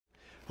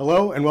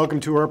Hello and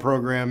welcome to our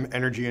program,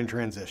 Energy in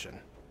Transition.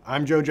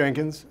 I'm Joe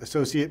Jenkins,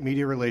 Associate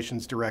Media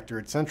Relations Director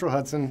at Central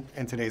Hudson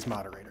and today's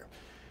moderator.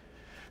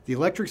 The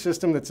electric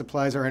system that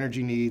supplies our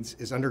energy needs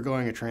is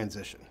undergoing a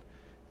transition.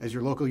 As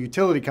your local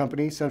utility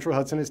company, Central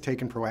Hudson has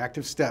taken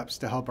proactive steps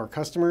to help our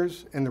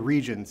customers and the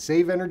region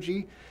save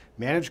energy,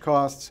 manage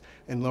costs,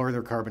 and lower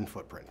their carbon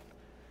footprint.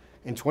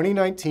 In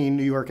 2019,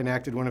 New York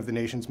enacted one of the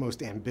nation's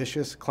most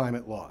ambitious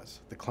climate laws,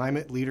 the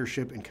Climate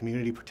Leadership and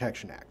Community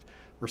Protection Act,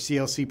 or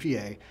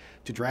CLCPA,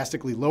 to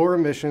drastically lower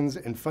emissions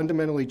and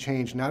fundamentally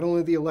change not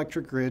only the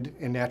electric grid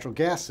and natural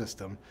gas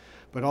system,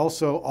 but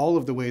also all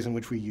of the ways in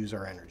which we use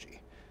our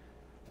energy.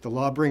 The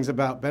law brings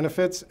about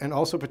benefits and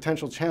also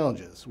potential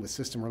challenges with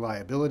system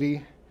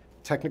reliability,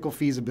 technical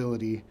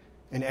feasibility,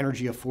 and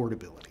energy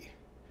affordability.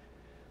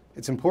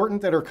 It's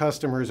important that our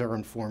customers are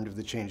informed of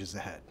the changes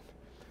ahead.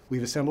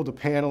 We've assembled a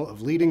panel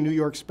of leading New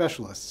York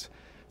specialists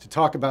to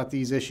talk about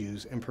these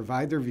issues and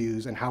provide their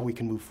views on how we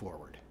can move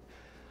forward.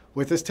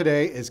 With us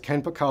today is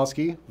Ken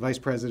Pakalski, Vice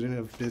President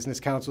of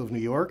Business Council of New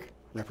York,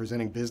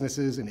 representing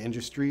businesses and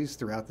industries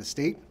throughout the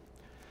state.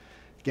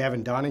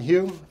 Gavin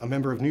Donahue, a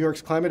member of New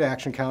York's Climate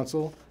Action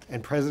Council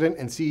and President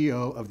and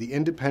CEO of the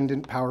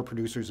Independent Power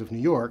Producers of New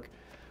York,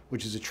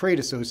 which is a trade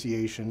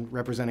association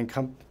representing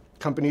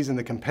companies in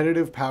the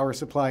competitive power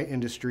supply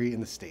industry in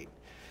the state.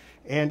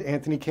 And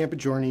Anthony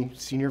Campigiorni,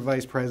 Senior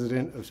Vice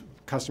President of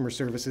Customer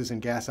Services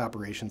and Gas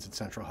Operations at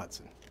Central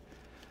Hudson.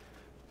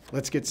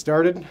 Let's get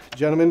started.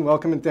 Gentlemen,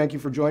 welcome and thank you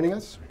for joining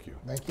us. Thank you.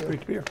 Thank you.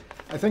 Great to be here.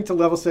 I think to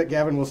level set,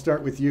 Gavin, we'll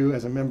start with you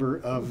as a member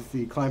of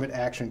the Climate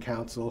Action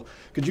Council.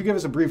 Could you give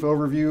us a brief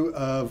overview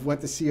of what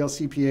the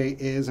CLCPA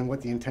is and what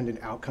the intended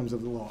outcomes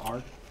of the law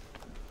are?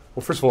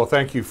 Well, first of all,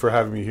 thank you for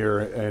having me here,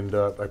 and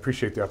I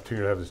appreciate the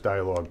opportunity to have this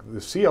dialogue. The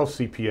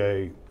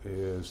CLCPA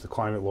is the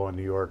climate law in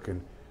New York,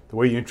 and the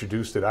way you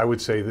introduced it, I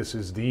would say this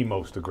is the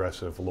most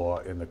aggressive law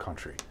in the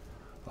country.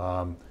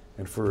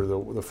 And for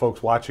the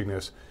folks watching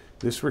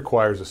this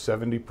requires a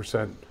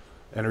 70%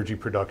 energy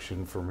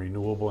production from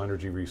renewable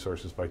energy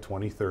resources by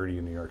 2030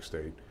 in New York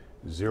State,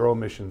 zero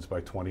emissions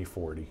by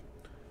 2040.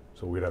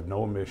 So we'd have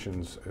no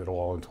emissions at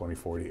all in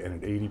 2040,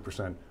 and an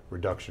 80%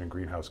 reduction in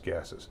greenhouse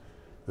gases.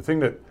 The thing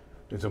that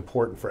is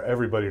important for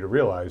everybody to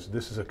realize,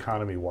 this is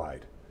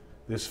economy-wide.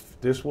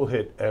 This will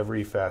hit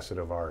every facet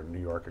of our New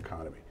York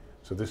economy.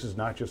 So this is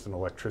not just an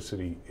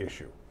electricity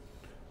issue.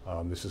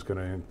 This is going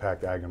to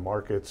impact ag and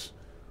markets,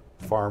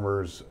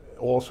 farmers,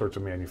 all sorts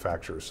of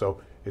manufacturers.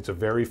 So it's a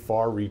very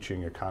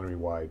far-reaching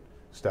economy-wide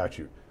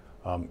statute.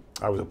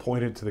 I was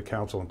appointed to the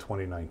council in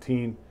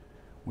 2019.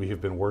 We have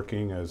been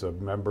working as a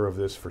member of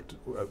this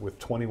with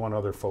 21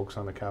 other folks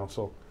on the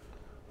council.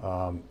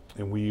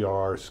 And we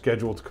are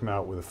scheduled to come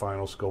out with a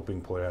final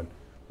scoping plan,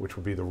 which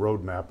will be the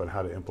roadmap on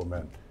how to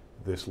implement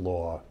this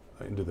law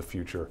into the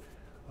future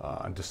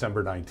on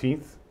December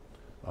 19th.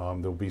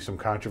 There'll be some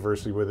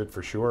controversy with it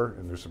for sure,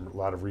 and there's a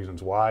lot of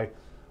reasons why.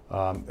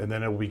 And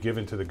then it will be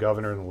given to the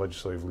governor and the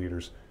legislative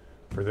leaders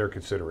for their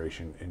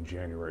consideration in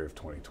January of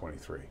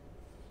 2023.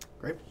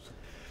 Great.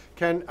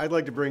 Ken, I'd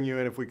like to bring you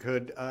in if we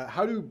could.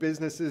 How do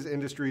businesses,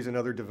 industries, and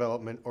other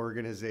development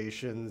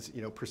organizations,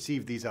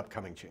 perceive these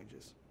upcoming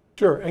changes?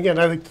 Sure. Again,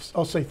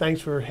 I'll say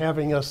thanks for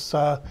having us.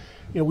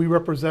 We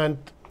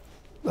represent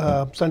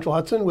Central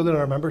Hudson within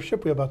our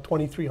membership. We have about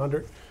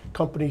 2,300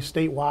 companies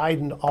statewide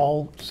in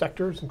all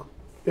sectors.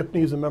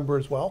 IPNY is a member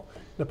as well,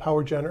 the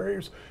power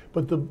generators.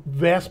 But the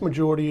vast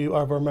majority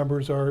of our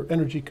members are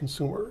energy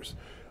consumers,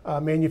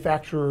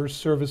 manufacturers,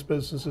 service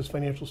businesses,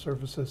 financial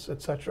services,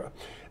 et cetera.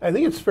 I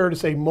think it's fair to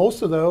say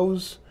most of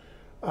those,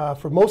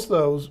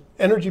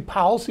 energy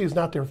policy is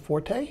not their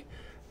forte.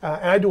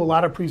 And I do a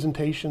lot of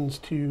presentations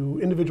to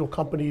individual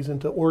companies and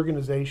to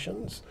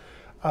organizations,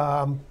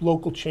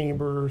 local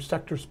chambers,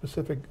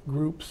 sector-specific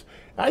groups.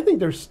 I think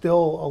there's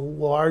still a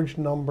large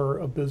number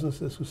of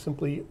businesses who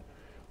simply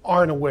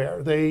aren't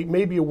aware. They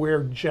may be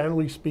aware,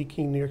 generally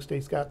speaking, New York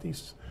State's got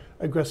these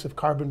aggressive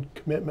carbon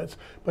commitments,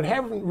 but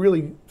haven't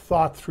really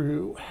thought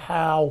through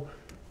how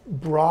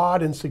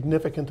broad and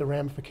significant the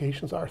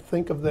ramifications are.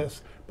 Think of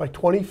this, by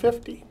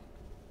 2050,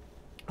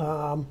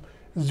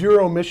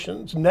 zero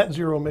emissions, net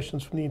zero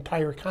emissions from the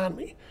entire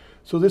economy.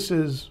 So this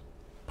is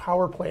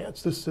power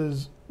plants, this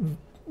is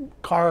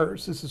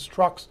cars, this is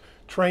trucks,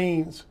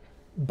 trains,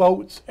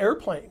 boats,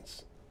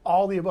 airplanes,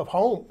 all the above,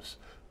 homes.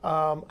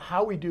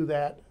 How we do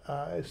that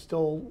is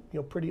still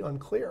pretty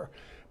unclear.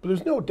 But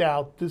there's no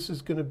doubt this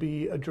is going to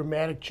be a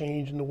dramatic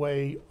change in the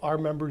way our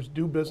members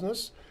do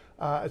business.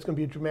 It's going to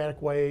be a dramatic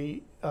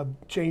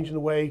change in the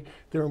way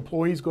their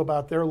employees go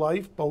about their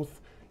life,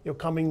 both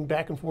coming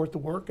back and forth to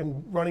work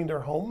and running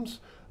their homes,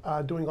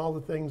 doing all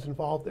the things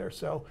involved there.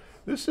 So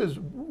this is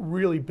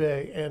really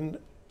big. And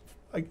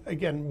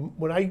again,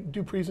 when I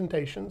do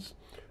presentations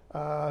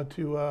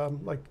to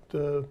like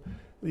the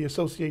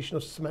Association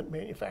of Cement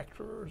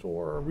Manufacturers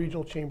or a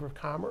Regional Chamber of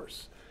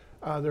Commerce,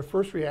 their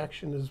first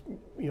reaction is,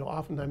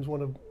 oftentimes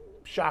one of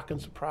shock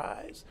and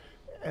surprise,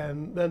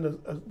 and then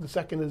the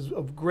second is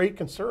of great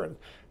concern.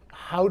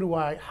 How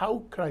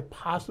could I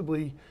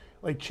possibly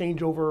like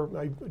changeover.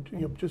 I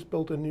just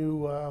built a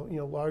new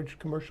large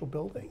commercial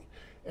building,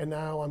 and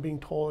now I'm being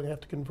told I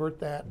have to convert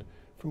that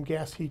from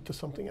gas heat to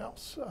something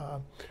else.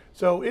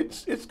 So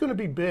it's going to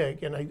be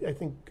big, and I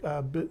think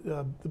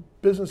the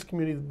business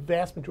community, the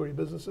vast majority of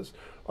businesses,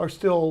 are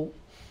still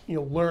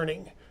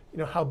learning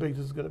how big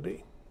this is going to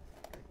be.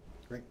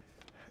 Great.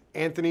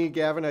 Anthony,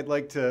 Gavin, I'd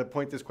like to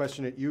point this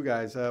question at you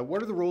guys.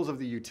 What are the roles of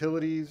the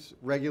utilities,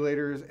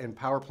 regulators, and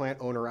power plant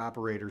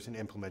owner-operators in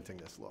implementing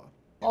this law?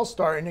 I'll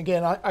start, and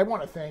again, I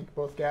want to thank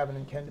both Gavin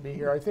and Ken to be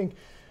here. I think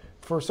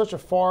for such a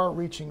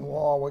far-reaching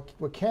law,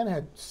 what Ken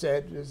had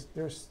said is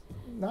there's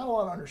not a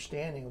lot of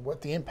understanding of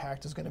what the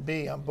impact is going to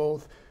be on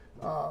both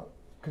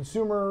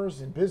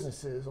consumers and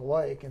businesses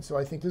alike. And so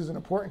I think this is an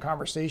important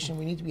conversation.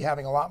 We need to be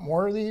having a lot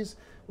more of these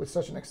with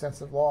such an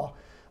extensive law.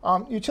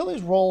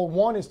 Utilities' role,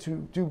 one, is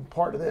to do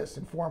part of this,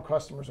 inform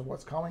customers of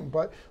what's coming.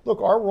 But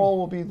look, our role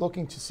will be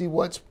looking to see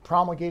what's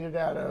promulgated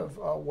out of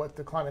what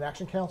the Climate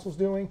Action Council is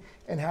doing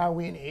and how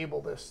we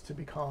enable this to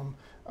come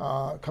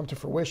to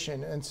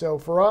fruition. And so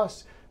for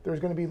us, there's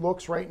going to be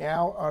looks right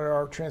now at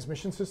our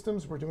transmission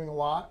systems. We're doing a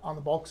lot on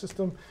the bulk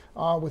system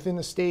within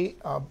the state,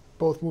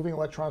 both moving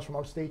electrons from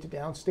upstate to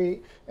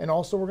downstate. And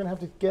also we're going to have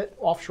to get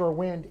offshore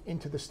wind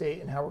into the state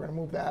and how we're going to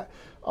move that.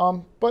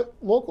 But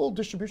local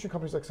distribution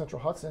companies like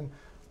Central Hudson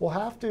will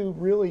have to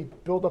really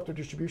build up their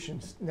distribution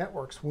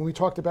networks. When we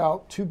talked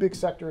about two big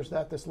sectors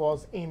that this law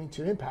is aiming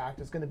to impact,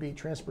 it's going to be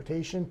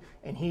transportation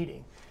and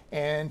heating.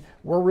 And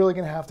we're really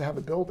going to have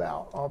a build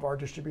out of our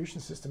distribution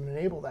system and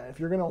enable that. If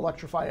you're going to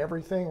electrify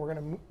everything, we're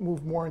going to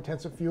move more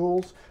intensive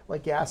fuels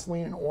like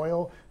gasoline and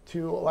oil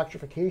to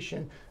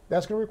electrification.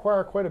 That's going to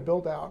require quite a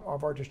build out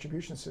of our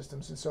distribution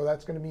systems. And so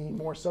that's going to mean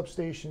more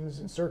substations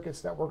and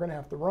circuits that we're going to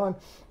have to run.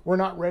 We're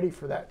not ready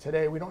for that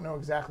today. We don't know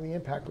exactly the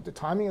impact, but the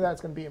timing of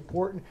that's going to be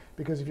important,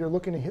 because if you're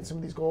looking to hit some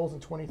of these goals in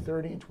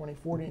 2030 and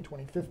 2040 and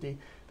 2050,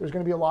 there's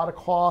going to be a lot of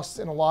costs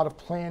and a lot of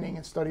planning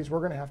and studies we're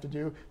going to have to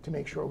do to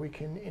make sure we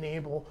can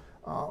enable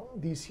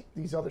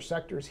these other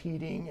sectors,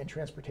 heating and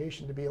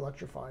transportation, to be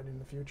electrified in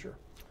the future.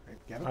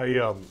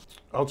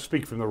 I'll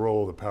speak from the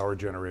role of the power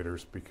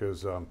generators,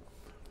 because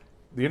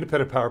the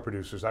independent power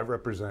producers, I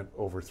represent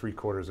over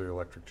 3/4 of the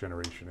electric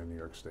generation in New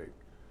York State.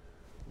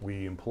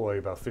 We employ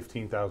about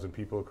 15,000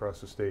 people across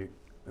the state,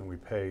 and we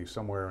pay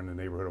somewhere in the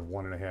neighborhood of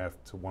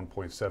 $1.5 to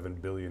 $1.7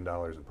 billion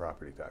in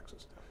property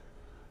taxes.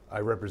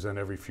 I represent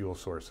every fuel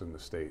source in the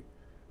state.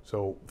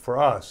 So for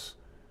us,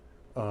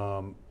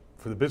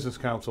 for the Business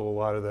Council, a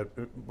lot of that,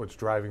 what's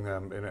driving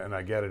them, and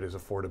I get it, is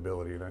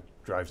affordability, and that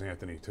drives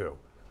Anthony too.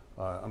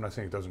 I'm not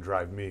saying it doesn't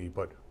drive me,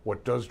 but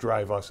what does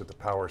drive us at the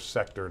power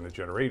sector and the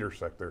generator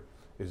sector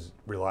is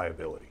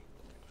reliability.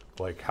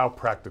 Like, how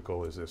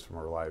practical is this from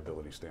a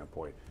reliability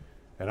standpoint?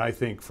 And I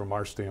think from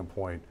our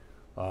standpoint,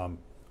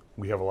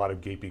 we have a lot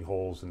of gaping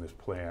holes in this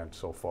plan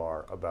so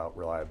far about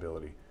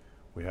reliability.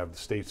 We have the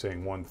state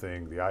saying one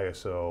thing, the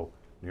ISO,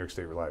 New York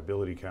State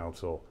Reliability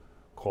Council,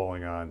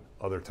 calling on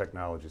other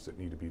technologies that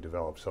need to be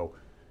developed. So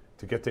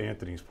to get to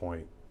Anthony's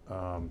point,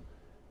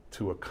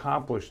 to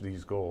accomplish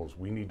these goals,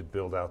 we need to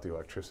build out the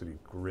electricity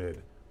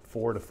grid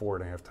 4 to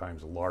 4.5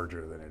 times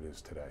larger than it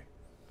is today.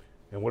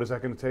 And what is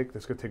that going to take?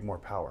 That's going to take more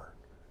power.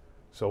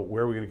 So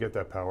where are we going to get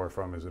that power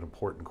from is an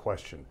important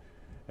question.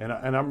 And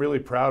I'm really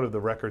proud of the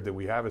record that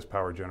we have as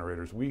power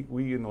generators.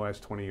 We in the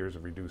last 20 years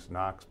have reduced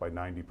NOx by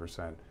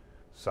 90%,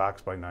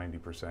 SOx by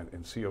 90%,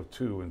 and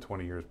CO2 in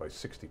 20 years by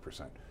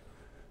 60%.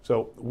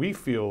 So we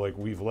feel like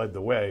we've led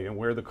the way, and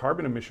where the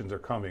carbon emissions are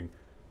coming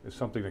is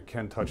something that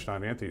Ken touched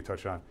on, Anthony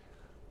touched on,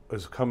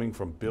 is coming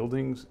from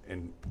buildings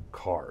and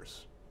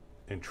cars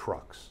and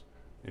trucks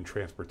and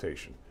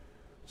transportation.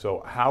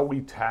 So how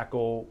we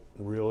tackle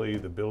really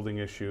the building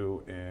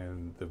issue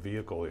and the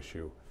vehicle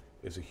issue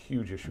is a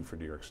huge issue for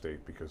New York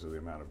State because of the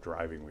amount of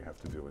driving we have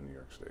to do in New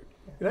York State.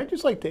 And I'd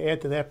just like to add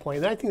to that point,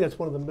 and I think that's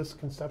one of the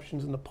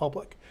misconceptions in the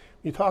public.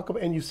 You talk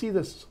about, and you see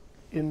this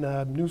in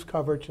news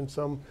coverage and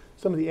some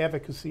of the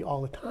advocacy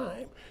all the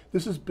time.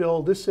 This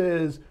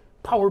is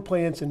power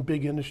plants and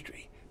big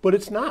industry, but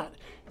it's not.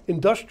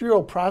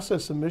 Industrial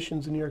process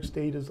emissions in New York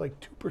State is like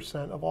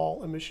 2% of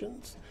all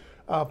emissions.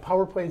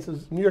 Power plants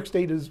New York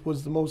State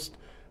was the most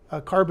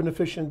carbon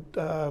efficient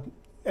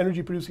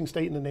energy producing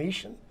state in the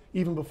nation,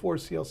 even before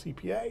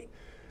CLCPA.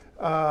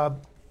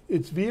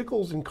 It's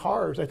vehicles and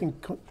cars. I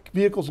think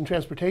vehicles and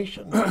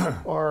transportation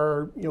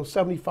are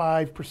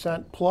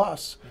 75%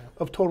 plus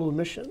of total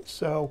emissions.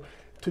 So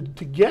to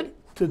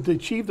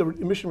achieve the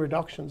emission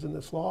reductions in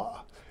this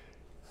law,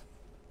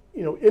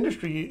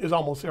 industry is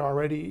almost there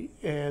already,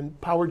 and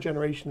power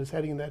generation is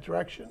heading in that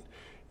direction.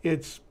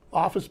 It's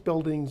office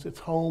buildings, it's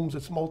homes,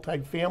 it's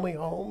multi-family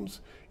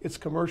homes, it's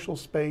commercial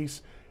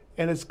space,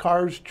 and it's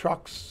cars,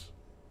 trucks,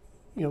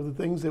 the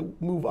things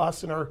that move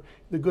us and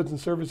the goods and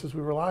services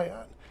we rely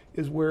on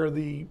is where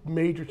the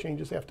major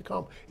changes have to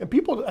come. And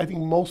people, I think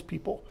most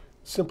people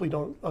simply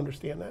don't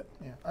understand that.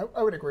 Yeah,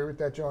 I would agree with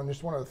that, Joe. And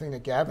just one other thing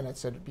that Gavin had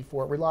said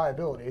before,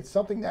 reliability. It's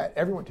something that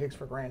everyone takes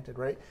for granted,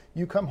 right?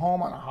 You come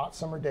home on a hot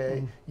summer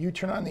day, you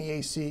turn on the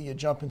AC, you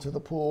jump into the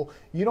pool,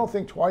 you don't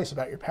think twice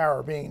about your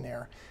power being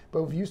there.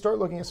 But if you start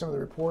looking at some of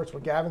the reports,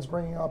 what Gavin's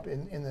bringing up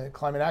in the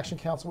Climate Action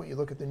Council, what you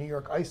look at the New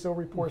York ISO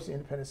reports, the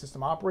Independent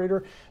System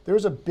Operator,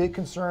 there's a big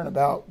concern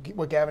about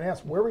what Gavin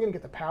asked, where are we going to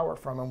get the power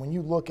from? And when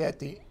you look at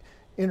the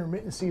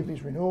intermittency of these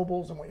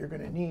renewables and what you're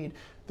going to need,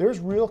 there's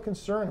real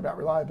concern about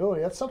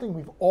reliability. That's something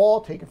we've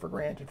all taken for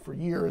granted for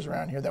years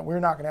around here, that we're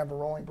not going to have a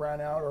rolling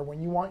brownout, or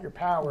when you want your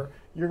power,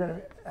 you're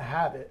going to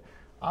have it.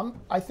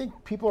 I think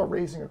people are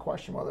raising a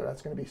question whether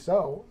that's going to be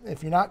so.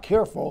 If you're not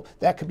careful,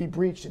 that could be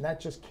breached, and that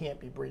just can't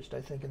be breached,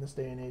 I think, in this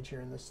day and age here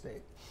in this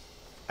state.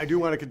 I do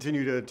want to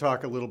continue to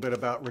talk a little bit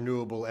about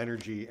renewable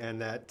energy and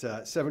that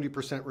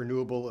 70%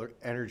 renewable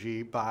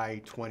energy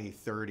by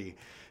 2030.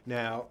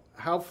 Now,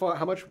 how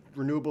much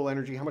renewable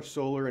energy, how much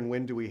solar and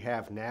wind do we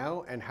have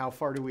now, and how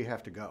far do we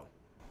have to go?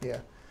 Yeah.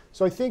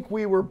 So I think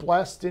we were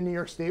blessed in New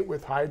York State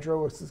with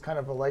hydro. This is kind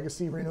of a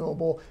legacy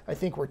renewable. I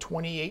think we're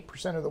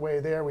 28% of the way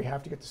there. We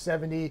have to get to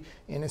 70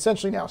 in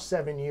essentially now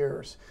 7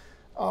 years.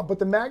 But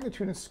the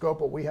magnitude and scope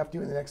of what we have to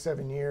do in the next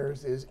 7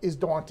 years is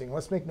daunting.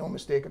 Let's make no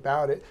mistake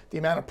about it. The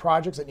amount of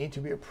projects that need to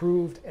be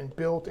approved and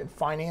built and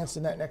financed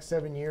in that next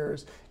 7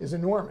 years is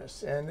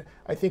enormous. And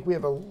I think we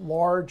have a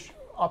large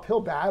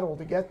uphill battle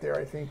to get there.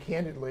 I think,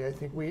 candidly,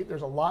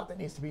 there's a lot that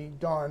needs to be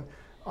done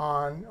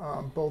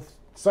on both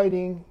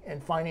siting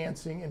and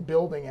financing and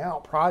building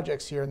out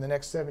projects here in the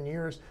next 7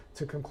 years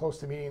to come close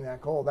to meeting that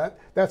goal.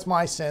 That's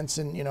my sense,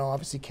 and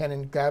obviously Ken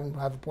and Gavin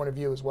have a point of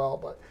view as well,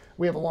 but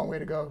we have a long way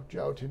to go,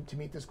 Joe, to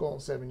meet this goal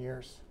in 7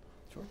 years.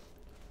 Sure.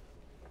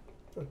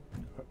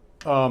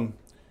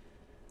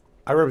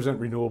 I represent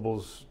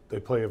renewables. They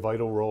play a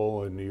vital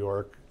role in New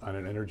York on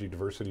an energy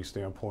diversity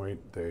standpoint.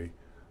 They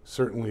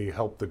certainly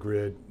help the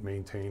grid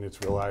maintain its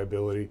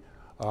reliability.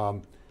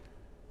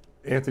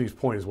 Anthony's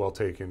point is well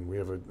taken. We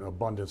have an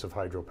abundance of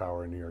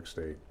hydropower in New York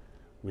State.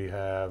 We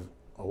have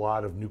a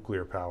lot of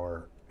nuclear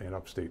power in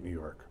upstate New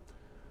York.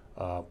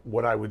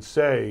 What I would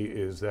say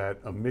is that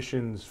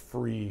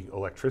emissions-free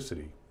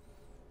electricity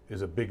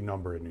is a big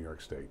number in New York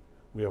State.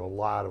 We have a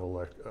lot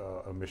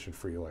of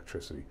emission-free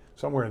electricity,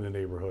 somewhere in the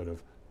neighborhood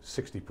of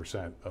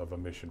 60% of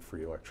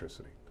emission-free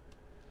electricity.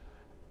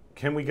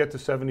 Can we get to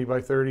 70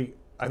 by 30?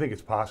 I think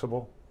it's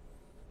possible.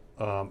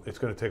 It's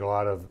going to take a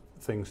lot of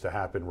things to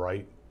happen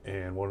right.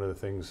 And one of the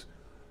things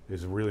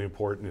is really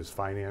important is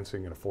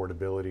financing and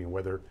affordability and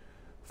whether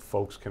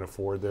folks can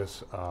afford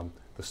this.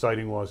 The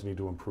siting laws need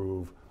to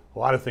improve. A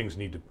lot of things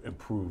need to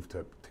improve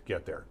to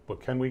get there.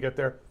 But can we get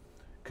there?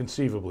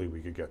 Conceivably,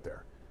 we could get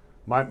there.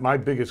 My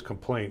biggest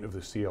complaint of the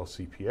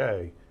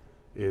CLCPA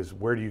is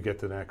where do you get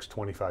to the next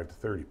 25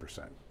 to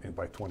 30%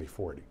 by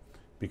 2040?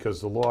 Because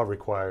the law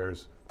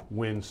requires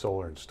wind,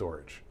 solar, and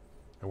storage.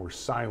 And we're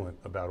silent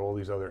about all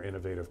these other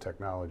innovative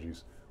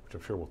technologies, which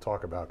I'm sure we'll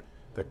talk about,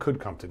 that could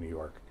come to New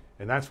York.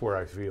 And that's where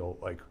I feel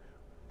like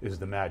is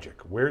the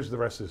magic. Where's the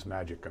rest of this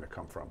magic going to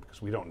come from?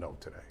 Because we don't know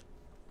today.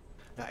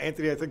 Now,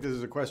 Anthony, I think this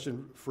is a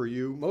question for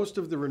you. Most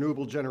of the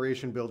renewable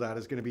generation build out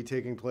is going to be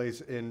taking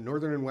place in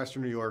northern and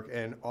western New York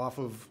and off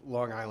of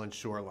Long Island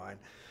shoreline.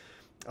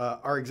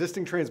 Are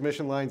existing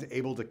transmission lines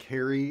able to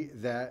carry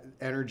that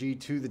energy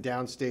to the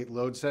downstate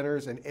load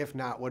centers? And if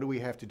not, what do we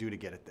have to do to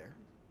get it there?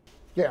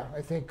 Yeah,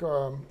 I think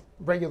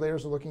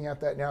regulators are looking at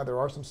that now. There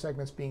are some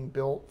segments being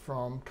built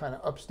from kind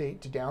of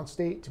upstate to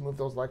downstate to move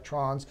those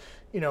electrons.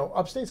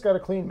 Upstate's got a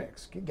clean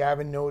mix.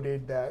 Gavin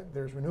noted that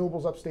there's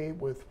renewables upstate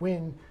with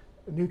wind.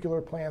 Nuclear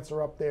plants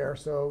are up there.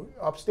 So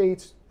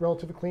upstate's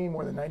relatively clean,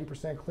 more than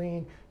 90%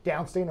 clean.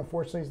 Downstate,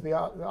 unfortunately, is the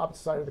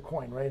opposite side of the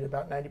coin, right?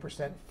 About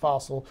 90%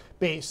 fossil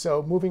base.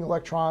 So moving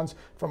electrons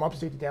from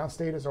upstate to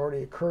downstate has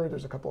already occurred.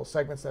 There's a couple of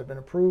segments that have been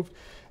approved.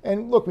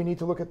 And look, we need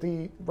to look at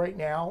right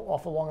now,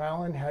 off of Long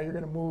Island, how you're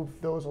going to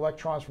move those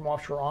electrons from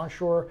offshore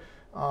onshore.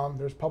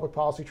 There's public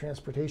policy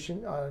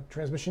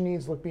transmission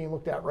needs being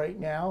looked at right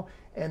now,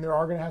 and there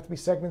are going to have to be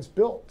segments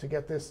built to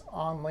get this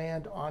on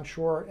land,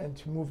 onshore, and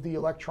to move the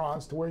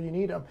electrons to where you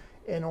need them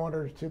in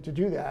order to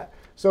do that.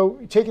 So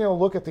taking a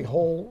look at the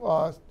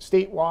whole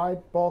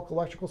statewide bulk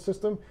electrical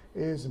system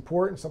is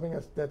important, something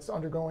that's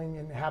undergoing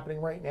and happening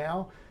right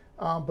now.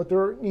 But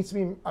there needs to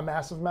be a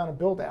massive amount of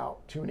build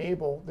out to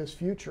enable this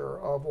future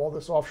of all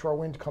this offshore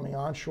wind coming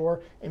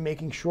onshore and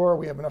making sure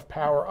we have enough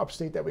power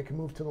upstate that we can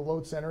move to the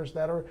load centers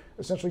that are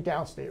essentially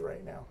downstate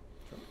right now.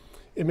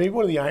 And maybe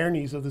one of the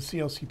ironies of the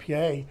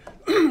CLCPA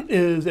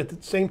is at the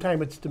same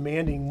time it's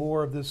demanding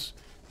more of this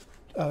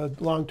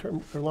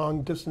long-term or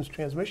long-distance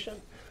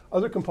transmission.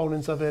 Other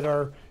components of it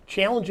are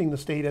challenging the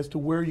state as to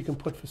where you can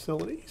put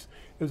facilities.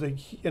 There's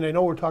and I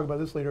know we're talking about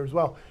this later as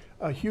well,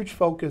 a huge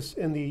focus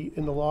in the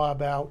law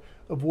about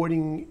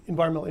avoiding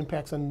environmental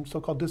impacts on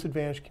so-called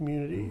disadvantaged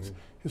communities,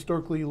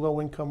 historically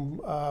low-income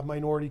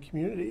minority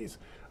communities.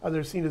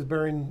 They're seen as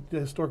bearing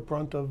the historic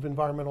brunt of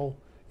environmental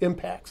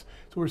impacts.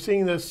 So we're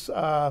seeing this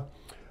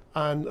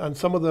on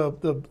some of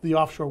the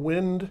offshore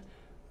wind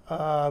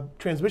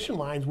transmission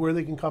lines where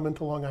they can come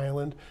into Long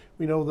Island.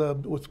 We know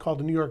what's called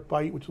the New York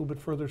Bight, which is a little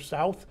bit further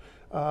south.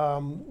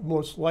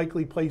 Most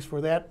likely place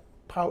for the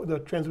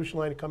transmission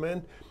line to come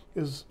in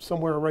is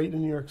somewhere right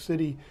in New York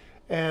City.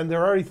 And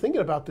they're already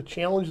thinking about the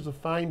challenges of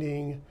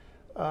finding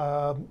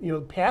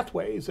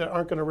pathways that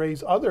aren't going to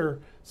raise other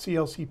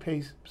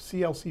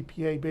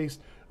CLCPA-based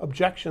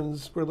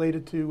objections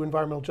related to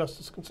environmental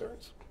justice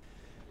concerns.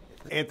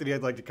 Anthony,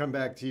 I'd like to come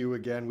back to you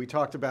again. We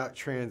talked about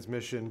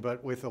transmission,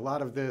 but with a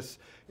lot of this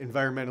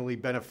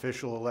environmentally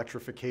beneficial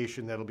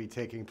electrification that'll be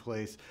taking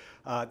place,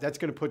 that's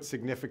going to put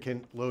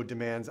significant load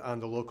demands on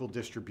the local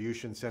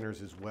distribution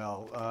centers as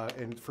well.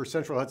 And for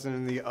Central Hudson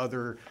and the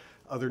other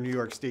New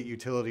York State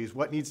utilities,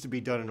 what needs to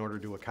be done in order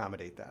to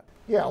accommodate that?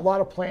 Yeah, a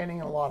lot of planning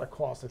and a lot of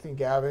cost. I think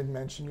Gavin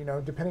mentioned,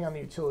 depending on the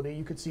utility,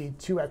 you could see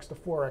 2x to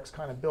 4x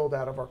kind of build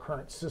out of our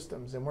current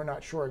systems, and we're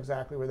not sure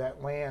exactly where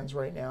that lands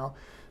right now.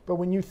 But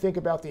when you think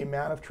about the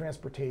amount of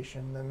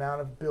transportation, the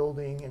amount of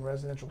building and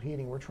residential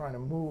heating we're trying to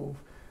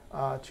move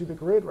to the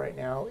grid right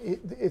now,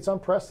 it's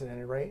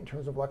unprecedented, right, in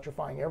terms of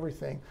electrifying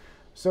everything.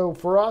 So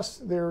for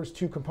us, there's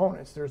two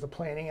components. There's the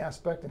planning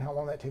aspect and how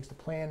long that takes to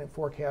plan and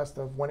forecast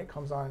of when it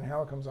comes on and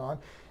how it comes on.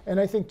 And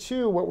I think,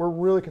 too, what we're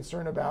really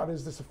concerned about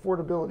is this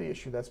affordability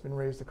issue that's been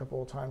raised a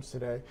couple of times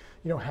today.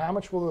 How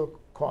much will it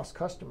cost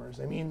customers?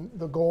 I mean,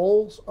 the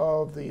goals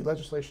of the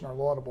legislation are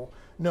laudable.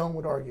 No one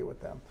would argue with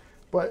them.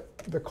 But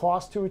the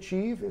cost to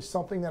achieve is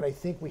something that I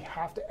think we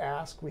have to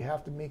ask. We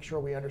have to make sure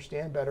we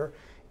understand better.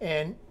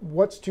 And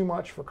what's too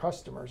much for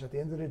customers? At the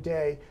end of the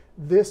day,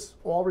 this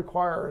all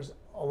requires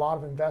a lot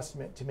of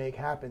investment to make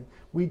happen.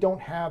 We don't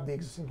have the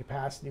existing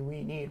capacity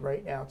we need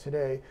right now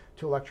today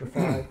to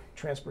electrify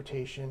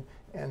transportation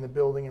and the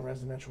building and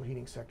residential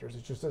heating sectors.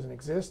 It just doesn't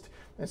exist.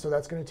 And so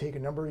that's going to take a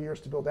number of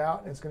years to build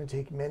out, and it's going to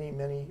take many,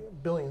 many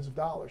billions of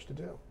dollars to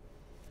do.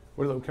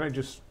 Well, can I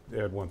just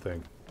add one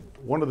thing?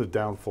 One of the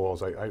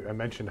downfalls, I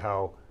mentioned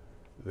how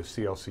the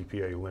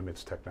CLCPA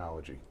limits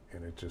technology,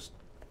 and it just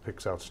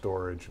picks out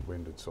storage,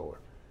 wind, and solar.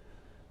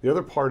 The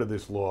other part of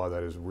this law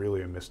that is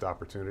really a missed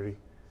opportunity,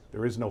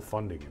 there is no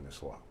funding in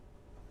this law.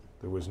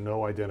 There was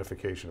no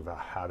identification about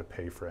how to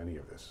pay for any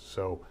of this.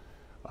 So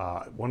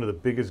one of the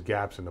biggest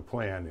gaps in the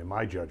plan, in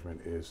my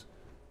judgment, is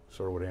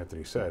sort of what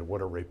Anthony said.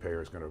 What are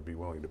ratepayers going to be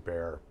willing to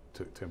bear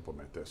to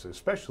implement this,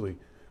 especially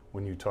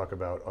when you talk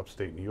about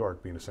upstate New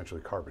York being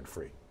essentially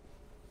carbon-free?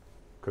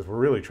 Because we're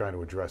really trying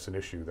to address an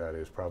issue that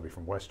is probably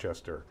from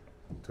Westchester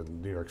to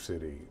New York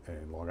City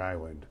and Long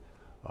Island.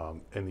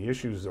 And the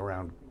issues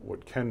around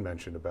what Ken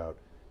mentioned about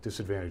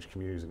disadvantaged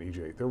communities and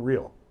EJ, they're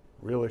real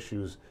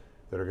issues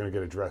that are going to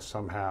get addressed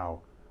somehow.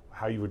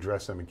 How you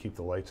address them and keep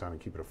the lights on and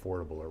keep it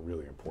affordable are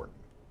really important.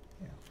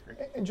 Yeah.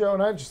 And Joe,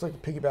 and I'd just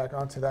like to piggyback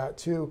onto that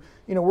too.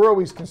 We're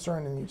always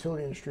concerned in the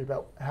utility industry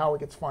about how it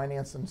gets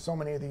financed, and so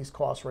many of these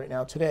costs right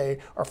now today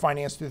are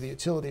financed through the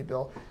utility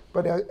bill.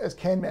 But as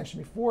Ken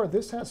mentioned before,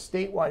 this has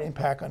statewide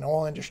impact on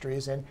all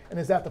industries, and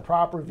is that the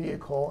proper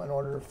vehicle in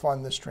order to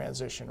fund this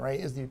transition, right?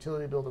 Is the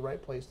utility bill the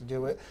right place to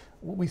do it?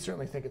 We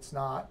certainly think it's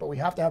not, but we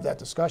have to have that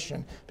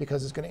discussion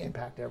because it's going to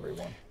impact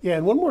everyone. Yeah,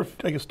 and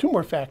two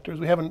more factors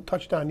we haven't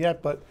touched on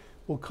yet, but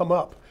will come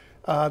up.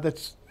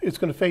 It's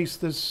going to face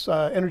this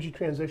energy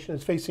transition.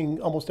 It's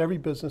facing almost every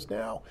business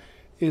now.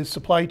 Is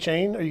supply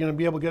chain? Are you going to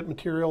be able to get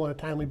material on a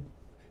timely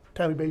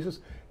basis?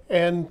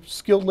 And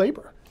skilled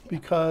labor,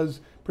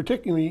 because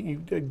particularly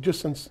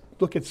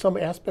look at some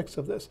aspects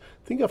of this.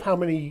 Think of how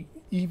many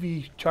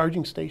EV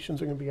charging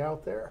stations are going to be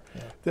out there.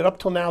 Yeah. That up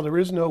till now there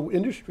is no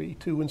industry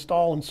to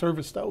install and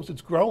service those.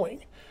 It's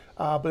growing,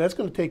 but that's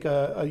going to take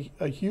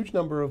a huge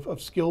number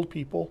of skilled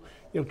people,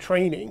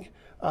 training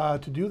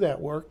to do that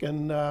work.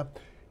 And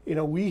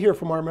we hear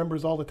from our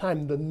members all the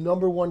time, the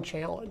number one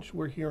challenge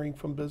we're hearing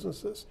from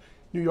businesses,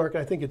 New York,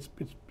 and I think it's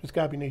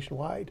got to be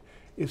nationwide,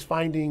 is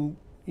finding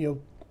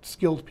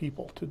skilled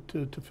people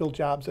to fill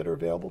jobs that are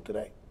available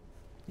today.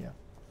 Yeah.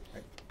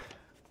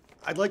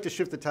 I'd like to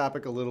shift the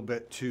topic a little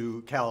bit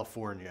to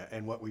California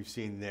and what we've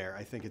seen there.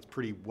 I think it's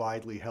pretty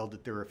widely held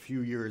that they're a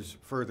few years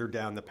further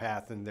down the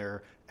path in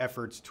their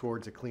efforts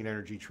towards a clean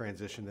energy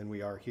transition than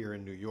we are here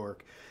in New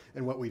York.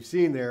 And what we've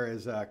seen there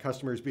is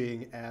customers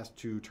being asked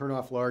to turn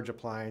off large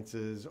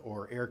appliances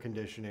or air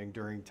conditioning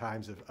during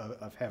times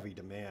of heavy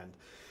demand.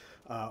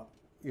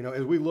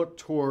 As we look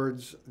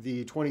towards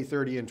the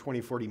 2030 and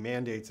 2040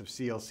 mandates of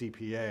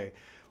CLCPA,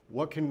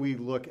 what can we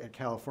look at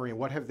California?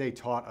 What have they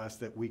taught us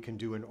that we can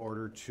do in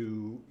order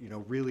to,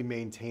 really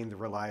maintain the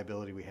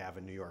reliability we have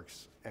in New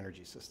York's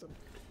energy system?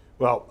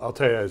 Well, I'll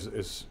tell you,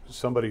 as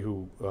somebody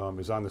who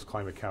is on this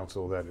climate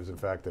council that is in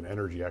fact an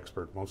energy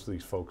expert, most of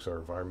these folks are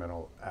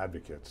environmental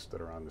advocates that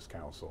are on this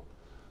council.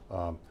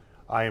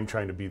 I am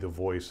trying to be the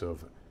voice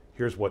of,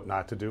 here's what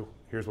not to do,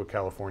 here's what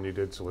California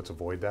did, so let's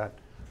avoid that.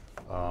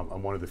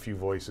 I'm one of the few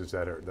voices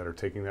that are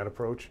taking that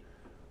approach.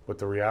 But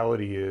the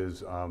reality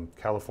is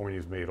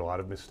California's made a lot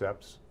of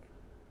missteps.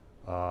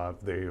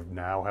 They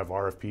now have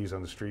RFPs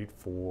on the street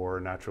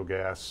for natural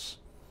gas,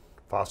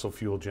 fossil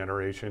fuel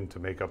generation to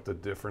make up the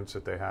difference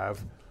that they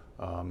have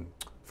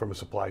from a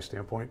supply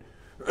standpoint.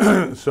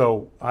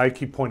 So I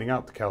keep pointing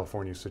out the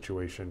California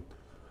situation.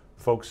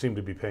 Folks seem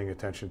to be paying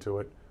attention to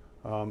it.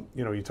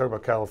 You know, you talk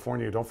about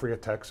California, don't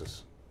forget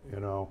Texas. You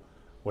know,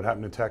 what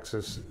happened in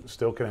Texas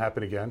still can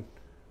happen again.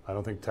 I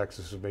don't think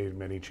Texas has made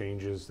many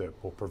changes that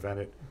will prevent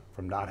it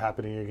from not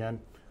happening again.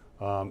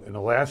 And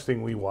the last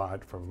thing we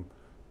want from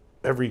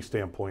every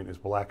standpoint is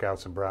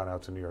blackouts and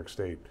brownouts in New York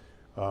State.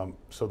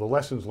 So the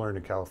lessons learned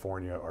in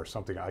California are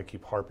something I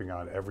keep harping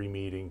on every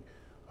meeting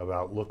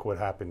about, look what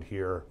happened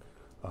here.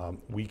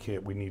 We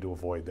need to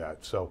avoid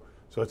that. So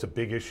it's a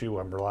big issue.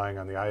 I'm relying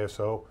on the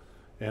ISO.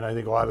 And I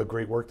think a lot of the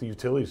great work the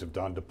utilities have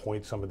done to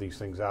point some of these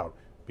things out,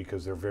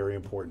 because they're very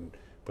important,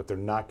 but they're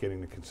not getting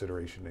the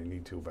consideration they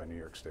need to by New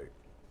York State.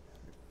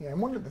 Yeah,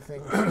 and one of the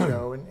things,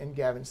 Joe, and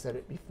Gavin said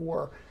it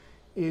before,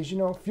 is, you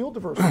know, fuel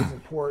diversity is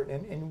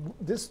important, and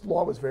this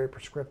law was very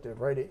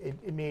prescriptive, right?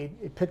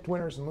 It picked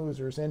winners and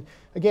losers, and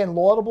again,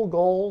 laudable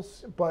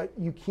goals, but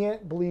you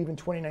can't believe in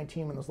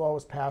 2019 when this law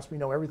was passed, we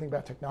know everything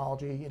about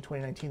technology in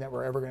 2019 that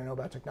we're ever going to know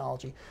about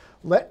technology.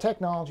 Let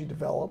technology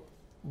develop,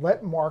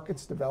 let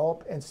markets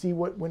develop, and see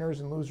what winners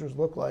and losers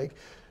look like.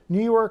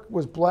 New York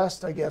was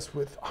blessed, I guess,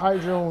 with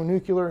hydro,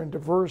 nuclear, and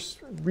diverse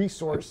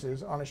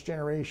resources on its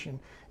generation,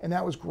 and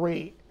that was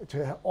great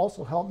to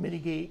also help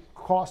mitigate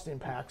cost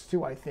impacts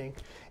too, I think.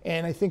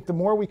 And I think the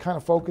more we kind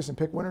of focus and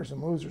pick winners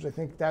and losers, I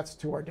think that's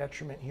to our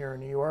detriment here in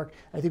New York.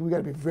 I think we've got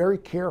to be very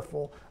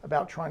careful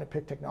about trying to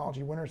pick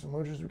technology winners and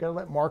losers. We've got to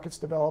let markets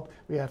develop.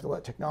 We have to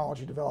let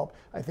technology develop.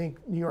 I think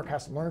New York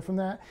has to learn from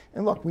that.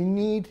 And look, we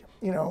need,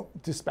 you know,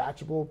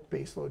 dispatchable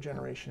baseload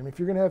generation. I mean, if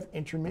you're going to have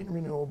intermittent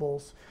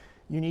renewables,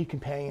 you need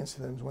companions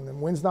to them. When the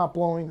wind's not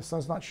blowing, the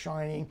sun's not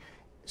shining,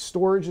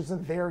 storage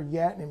isn't there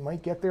yet, and it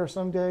might get there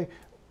someday.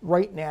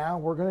 Right now,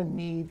 we're going to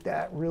need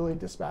that really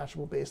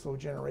dispatchable baseload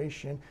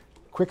generation.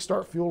 Quick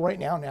start fuel right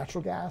now,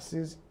 natural gas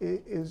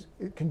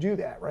it can do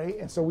that, right?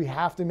 And so we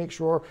have to make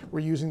sure we're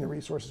using the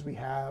resources we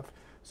have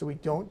so we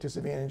don't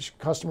disadvantage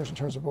customers in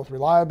terms of both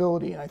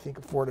reliability and I think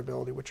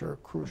affordability, which are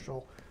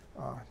crucial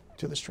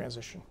to this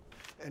transition.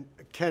 And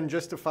Ken,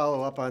 just to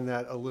follow up on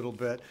that a little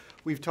bit,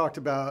 we've talked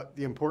about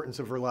the importance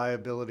of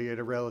reliability at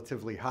a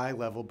relatively high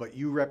level, but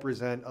you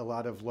represent a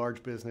lot of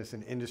large business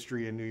and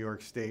industry in New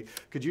York State.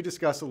 Could you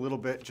discuss a little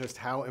bit just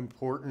how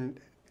important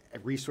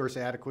resource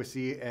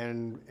adequacy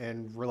and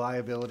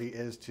reliability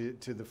is to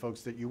the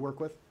folks that you work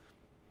with?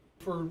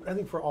 I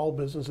think for all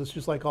businesses,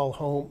 just like all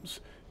homes,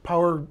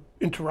 power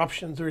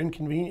interruptions are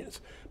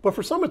inconvenience. But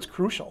for some, it's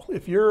crucial.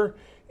 If you're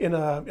in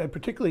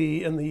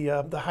particularly in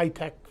the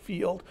high-tech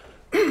field,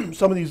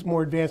 some of these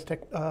more advanced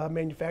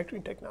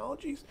manufacturing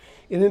technologies,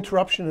 an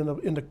interruption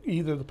in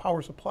either the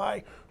power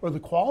supply or the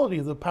quality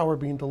of the power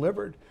being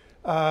delivered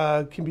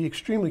can be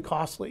extremely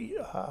costly.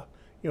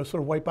 You know,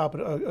 sort of wipe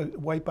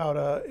out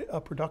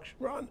a production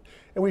run.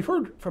 And we've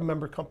heard from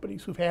member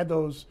companies who've had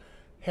those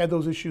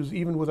issues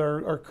even with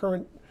our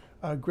current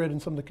grid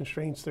and some of the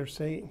constraints they're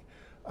seeing.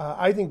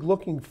 I think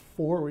looking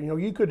forward, you know,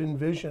 you could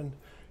envision,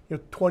 you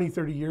know, 20,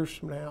 30 years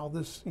from now,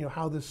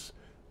 how this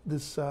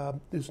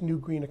new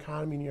green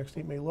economy in New York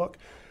State may look.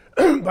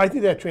 But I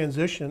think that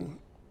transition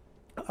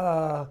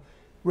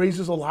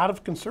raises a lot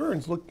of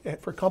concerns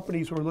for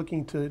companies who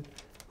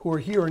are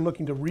here and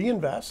looking to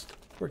reinvest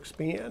or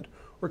expand,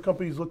 or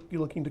companies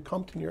looking to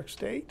come to New York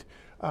State.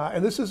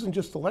 And this isn't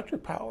just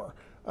electric power.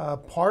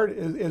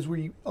 As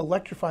we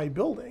electrify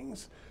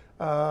buildings,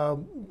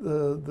 the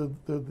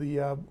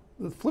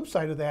flip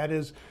side of that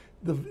is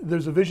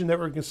there's a vision that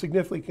we're going to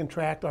significantly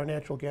contract our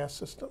natural gas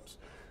systems.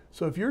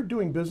 So if you're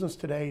doing business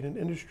today in an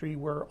industry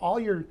where all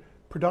your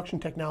production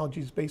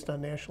technology is based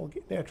on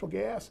natural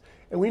gas,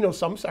 and we know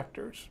some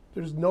sectors,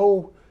 there's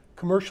no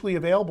commercially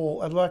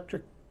available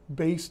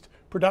electric-based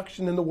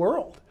production in the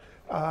world.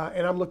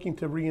 And I'm looking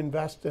to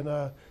reinvest in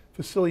a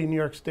facility in New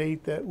York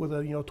State that with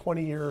a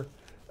 20-year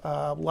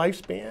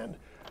lifespan.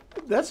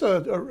 That's a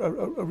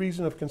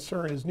reason of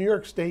concern. Is New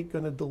York State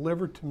going to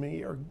deliver to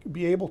me or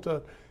be able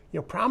to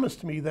promise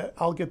to me that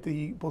I'll get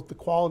both the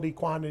quality,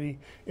 quantity,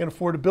 and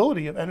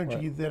affordability of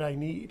energy that I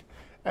need?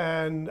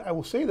 And I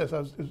will say this: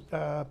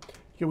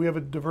 we have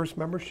a diverse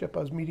membership.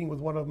 I was meeting with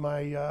one of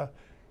my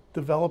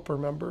developer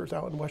members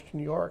out in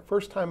Western New York.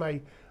 First time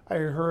I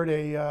heard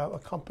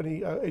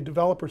a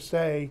developer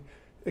say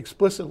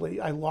explicitly,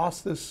 "I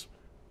lost this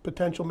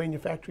potential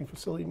manufacturing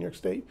facility in New York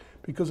State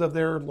because of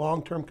their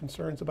long-term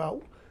concerns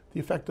about the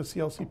effect of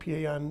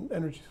CLCPA on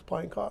energy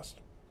supply and cost."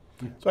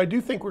 Mm-hmm. So I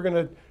do think we're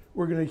going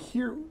to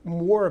hear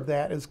more of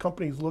that as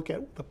companies look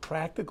at the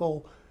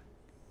practical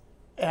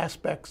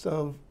aspects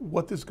of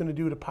what this is going to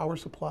do to power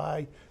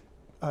supply,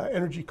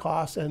 energy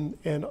costs, and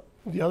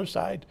the other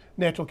side,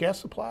 natural gas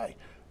supply.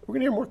 We're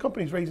going to hear more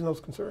companies raising those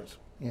concerns.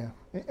 Yeah,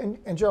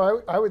 and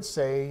Joe, I would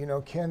say,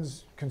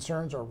 Ken's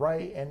concerns are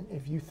right. And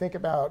if you think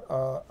about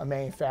a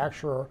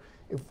manufacturer,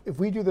 if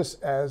we do this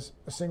as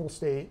a single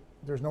state,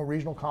 there's no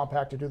regional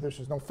compact to do this,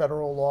 there's no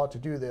federal law to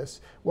do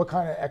this, what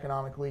kind of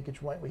economic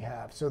leakage might we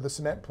have? So the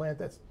cement plant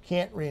that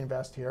can't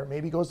reinvest here,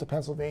 maybe goes to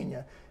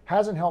Pennsylvania,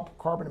 hasn't helped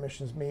carbon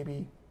emissions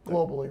maybe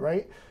globally,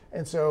 right?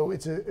 And so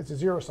it's a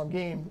zero-sum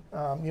game,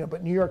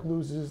 but New York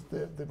loses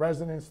the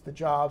residents, the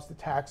jobs, the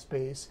tax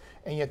base,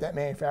 and yet that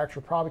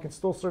manufacturer probably can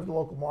still serve the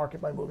local market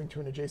by moving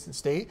to an adjacent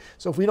state.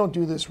 So if we don't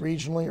do this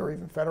regionally or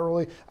even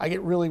federally, I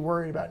get really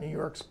worried about New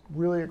York's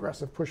really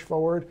aggressive push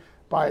forward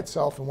by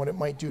itself and what it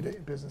might do to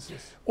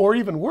businesses. Or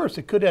even worse,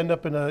 it could end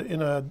up in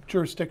a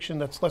jurisdiction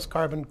that's less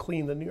carbon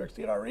clean than New York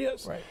State already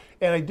is. Right.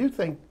 And I do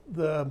think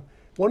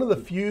one of the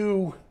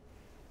few,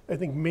 I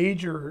think,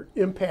 major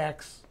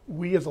impacts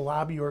we as a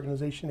lobby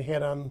organization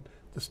had on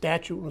the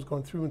statute when it was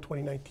going through in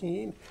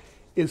 2019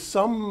 is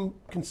some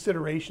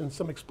consideration,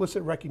 some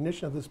explicit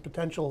recognition of this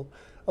potential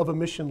of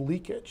emission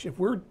leakage. If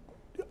we're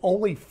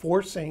only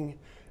forcing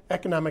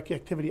economic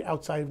activity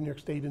outside of New York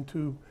State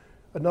into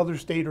another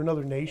state or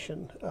another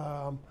nation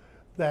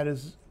that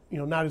is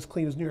not as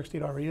clean as New York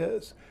State already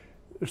is,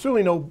 there's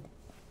certainly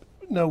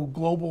no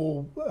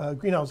global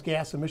greenhouse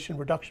gas emission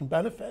reduction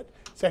benefit.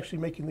 It's actually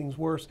making things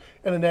worse,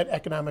 and a net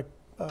economic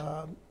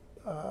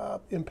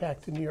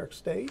impact in New York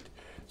State.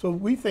 So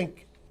we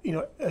think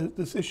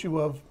this issue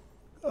of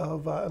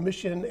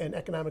emission and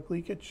economic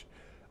leakage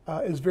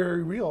is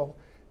very real,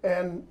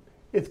 and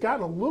it's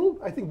gotten a little,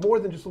 I think, more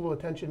than just a little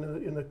attention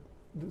in the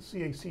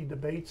CAC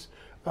debates.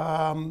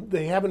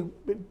 They haven't.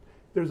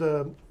 There's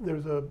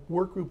a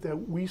work group that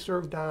we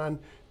served on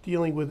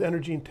dealing with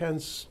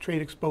energy-intense,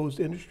 trade-exposed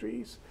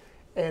industries,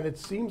 and it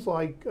seems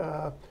like,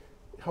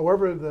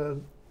 however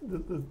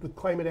the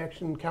Climate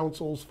Action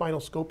Council's final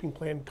scoping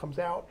plan comes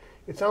out,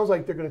 it sounds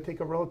like they're going to take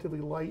a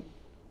relatively light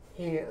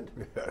hand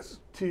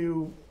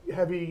to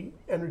heavy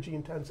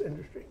energy-intense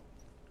industry.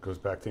 Goes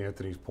back to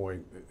Anthony's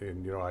point,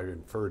 and I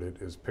inferred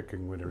it, is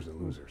picking winners and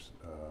losers.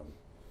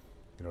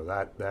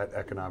 That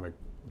economic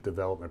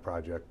development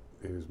project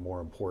is more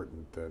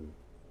important than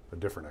a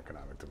different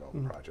economic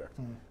development project.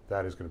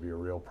 That is going to be a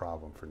real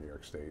problem for New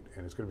York State,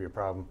 and it's going to be a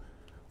problem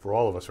for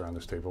all of us around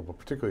this table, but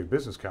particularly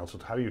business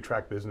councils. How do you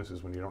attract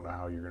businesses when you don't know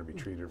how you're going to be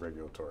treated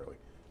regulatorily?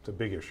 It's a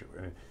big issue,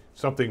 and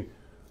something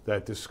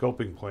that this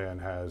scoping plan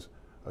has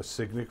a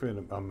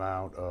significant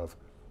amount of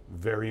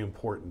very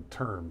important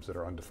terms that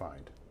are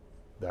undefined.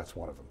 That's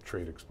one of them: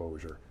 trade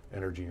exposure,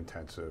 energy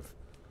intensive,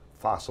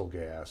 fossil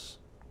gas,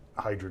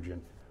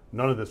 hydrogen.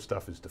 None of this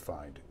stuff is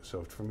defined.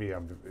 So for me,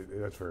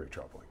 that's very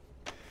troubling.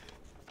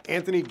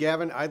 Anthony,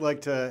 Gavin, I'd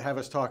like to have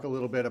us talk a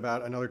little bit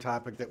about another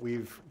topic that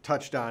we've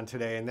touched on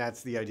today, and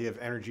that's the idea of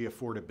energy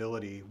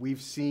affordability.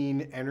 We've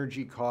seen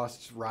energy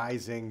costs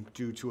rising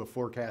due to a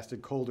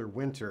forecasted colder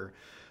winter.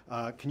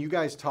 Can you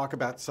guys talk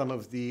about some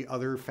of the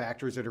other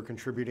factors that are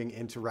contributing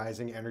into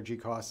rising energy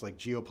costs, like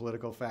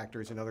geopolitical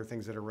factors and other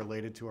things that are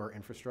related to our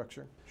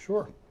infrastructure?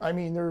 Sure. I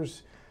mean,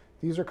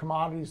 these are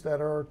commodities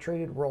that are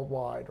traded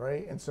worldwide,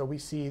 right? And so we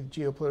see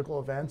geopolitical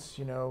events.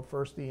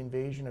 First, the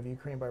invasion of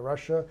Ukraine by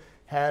Russia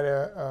had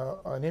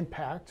an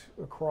impact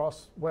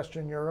across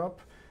Western Europe,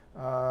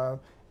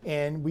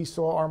 and we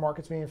saw our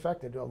markets being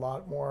affected. A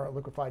lot more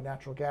liquefied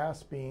natural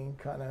gas being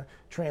kind of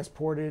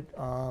transported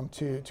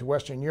to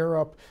Western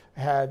Europe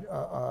had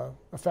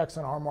effects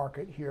on our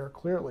market here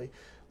clearly.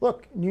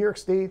 Look, New York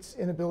State's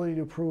inability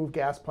to approve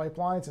gas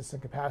pipelines and some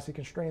capacity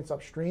constraints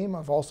upstream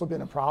have also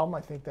been a problem. I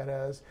think that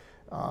has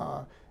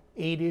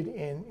aided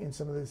in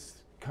some of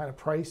this kind of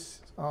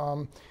price,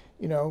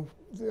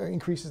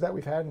 increases that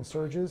we've had in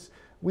surges.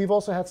 We've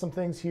also had some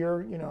things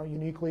here,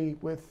 uniquely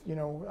with,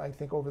 I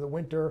think over the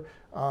winter,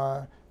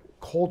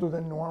 colder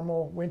than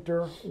normal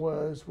winter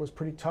was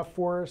pretty tough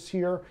for us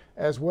here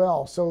as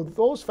well. So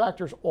those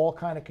factors all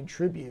kind of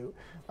contribute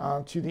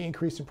to the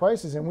increase in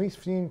prices. And we've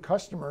seen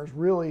customers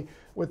really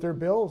with their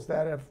bills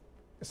that have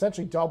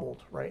essentially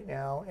doubled right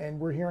now. And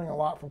we're hearing a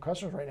lot from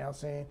customers right now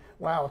saying,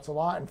 wow, it's a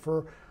lot. And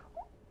for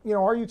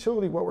our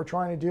utility, what we're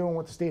trying to do and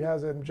what the state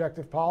has an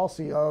objective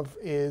policy of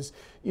is,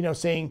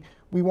 saying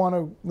we want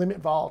to limit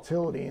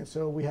volatility. And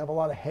so we have a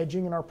lot of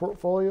hedging in our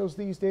portfolios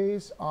these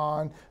days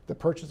on the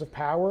purchase of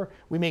power.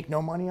 We make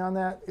no money on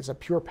that. It's a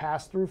pure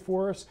pass-through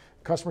for us.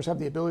 Customers have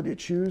the ability to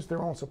choose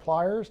their own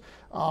suppliers.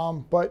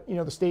 But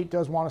the state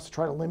does want us to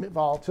try to limit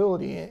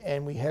volatility,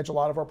 and we hedge a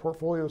lot of our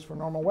portfolios for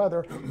normal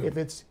weather. If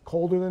it's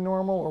colder than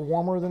normal or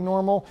warmer than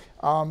normal,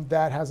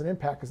 that has an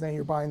impact because then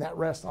you're buying that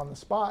rest on the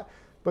spot.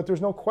 But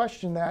there's no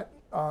question that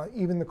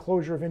even the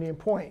closure of Indian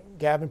Point,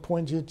 Gavin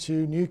pointed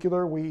to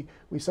nuclear. We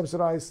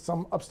subsidized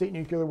some upstate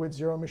nuclear with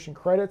zero emission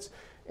credits.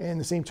 In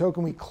the same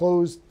token, we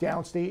closed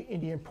downstate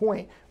Indian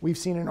Point. We've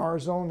seen in our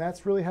zone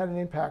that's really had an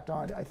impact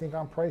on, I think,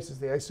 on prices.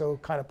 The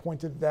ISO kind of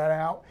pointed that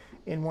out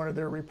in one of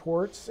their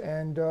reports,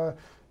 and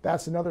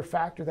that's another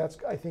factor that's,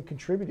 I think,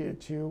 contributed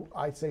to,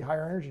 I'd say,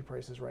 higher energy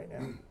prices right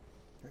now.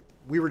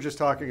 We were just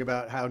talking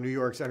about how New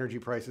York's energy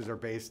prices are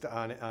based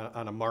on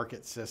a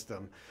market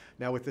system.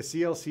 Now, with the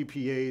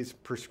CLCPA's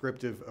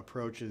prescriptive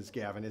approaches,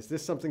 Gavin, is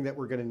this something that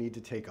we're going to need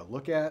to take a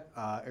look at?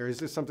 Or is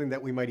this something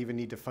that we might even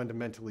need to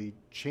fundamentally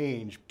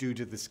change due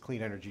to this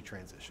clean energy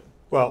transition?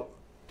 Well,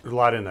 there's a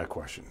lot in that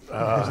question.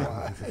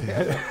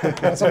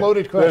 That's a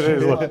loaded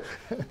question.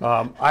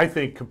 I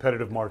think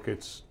competitive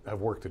markets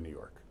have worked in New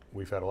York.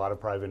 We've had a lot of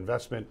private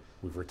investment.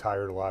 We've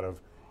retired a lot of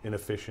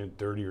inefficient,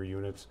 dirtier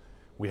units.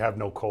 We have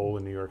no coal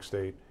in New York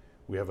State.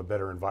 We have a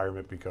better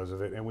environment because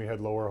of it, and we had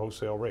lower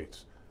wholesale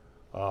rates.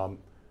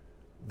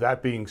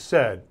 That being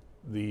said,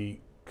 the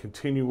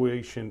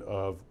continuation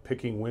of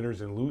picking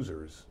winners and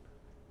losers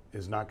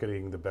is not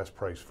getting the best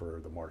price for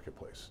the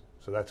marketplace.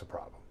 So that's a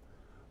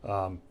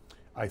problem.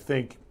 I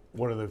think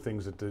one of the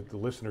things that the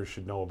listeners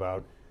should know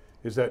about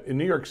is that in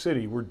New York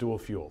City, we're dual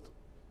fueled.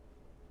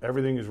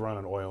 Everything is run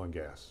on oil and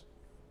gas.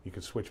 You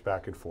can switch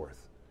back and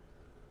forth.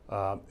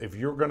 If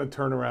you're going to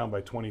turn around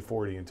by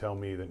 2040 and tell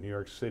me that New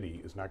York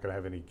City is not going to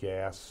have any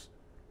gas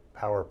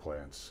power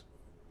plants,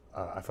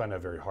 I find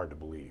that very hard to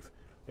believe.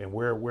 And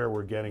where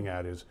we're getting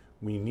at is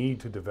we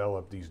need to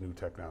develop these new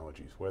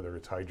technologies, whether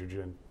it's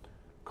hydrogen,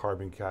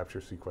 carbon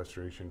capture,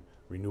 sequestration,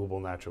 renewable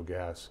natural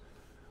gas.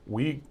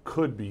 We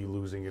could be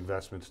losing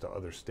investments to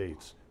other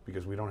states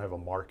because we don't have a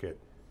market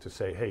to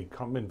say, hey,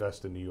 come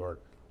invest in New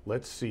York.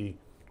 Let's see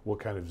what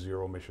kind of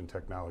zero emission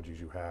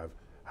technologies you have,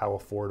 how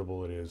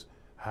affordable it is,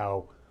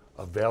 how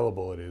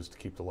available it is to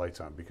keep the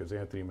lights on, because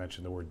Anthony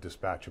mentioned the word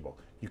dispatchable.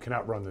 You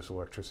cannot run this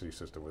electricity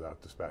system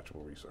without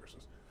dispatchable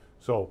resources.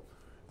 So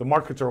the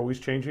markets are always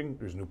changing.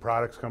 There's new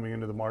products coming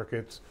into the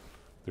markets.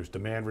 There's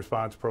demand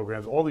response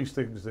programs, all these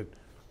things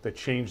that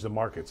change the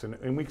markets.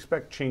 And we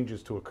expect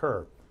changes to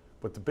occur.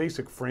 But the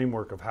basic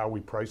framework of how we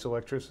price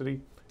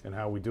electricity and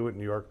how we do it in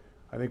New York,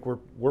 I think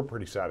we're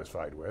pretty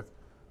satisfied with.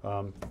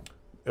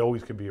 It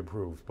always can be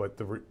improved. But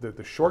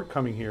the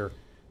shortcoming here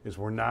is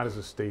we're not, as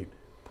a state,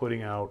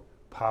 putting out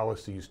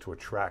policies to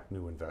attract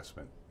new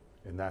investment.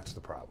 And that's the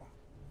problem.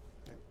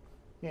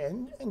 Yeah,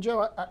 and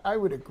Joe, I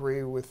would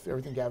agree with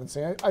everything Gavin's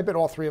saying. I bet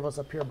all three of us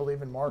up here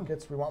believe in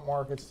markets. We want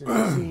markets to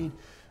succeed.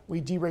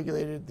 We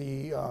deregulated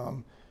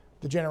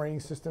the generating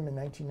system in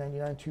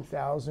 1999,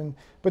 2000.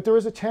 But there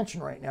is a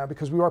tension right now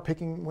because we are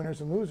picking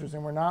winners and losers,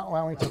 and we're not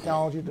allowing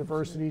technology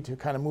diversity to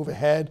kind of move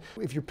ahead.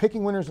 If you're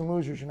picking winners and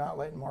losers, you're not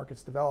letting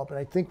markets develop. And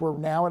I think we're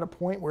now at a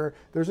point where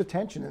there's a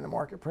tension in the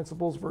market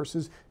principles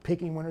versus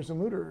picking winners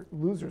and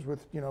losers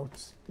with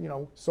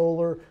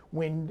solar,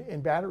 wind,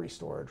 and battery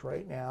storage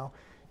right now.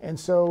 And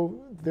so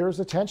there's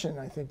a tension,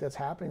 I think, that's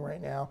happening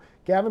right now.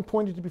 Gavin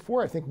pointed to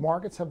before, I think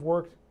markets have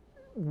worked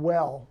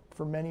well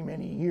for many,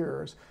 many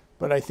years.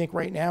 But I think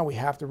right now we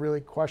have to really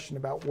question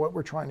about what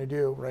we're trying to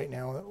do right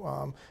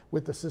now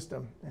with the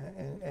system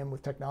and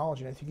with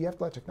technology. And I think you have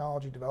to let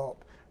technology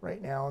develop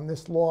right now. And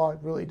this law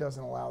really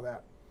doesn't allow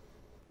that.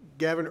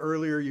 Gavin,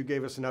 earlier you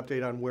gave us an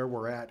update on where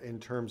we're at in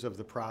terms of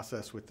the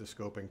process with the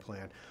scoping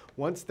plan.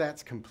 Once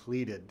that's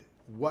completed,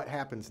 what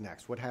happens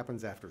next? What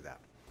happens after that?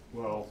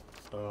 Well,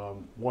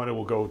 one, it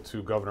will go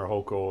to Governor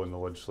Hochul and the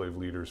legislative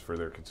leaders for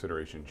their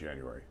consideration in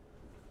January.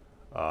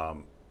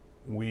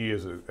 We,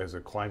 as a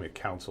climate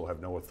council,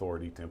 have no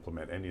authority to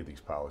implement any of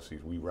these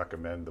policies. We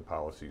recommend the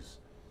policies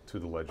to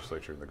the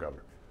legislature and the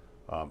governor.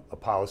 A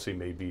policy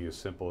may be as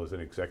simple as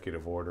an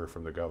executive order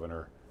from the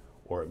governor,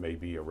 or it may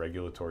be a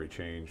regulatory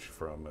change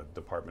from a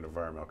Department of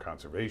Environmental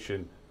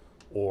Conservation,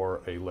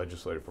 or a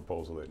legislative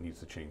proposal that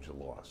needs to change the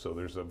law. So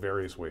there's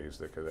various ways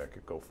that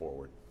could go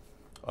forward.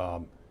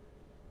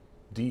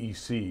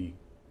 DEC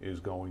is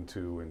going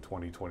to, in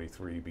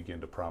 2023, begin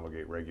to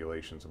promulgate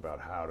regulations about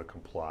how to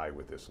comply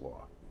with this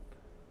law.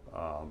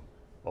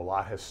 A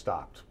lot has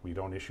stopped. We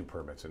don't issue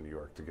permits in New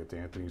York. To get to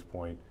Anthony's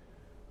point,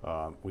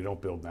 we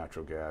don't build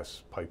natural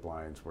gas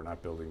pipelines. We're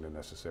not building the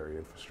necessary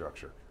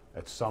infrastructure.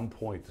 At some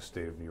point, the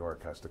state of New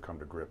York has to come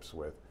to grips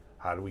with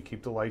how do we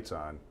keep the lights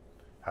on,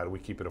 how do we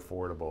keep it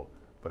affordable,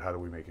 but how do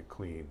we make it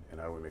clean, and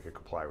how do we make it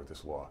comply with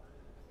this law?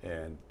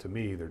 And to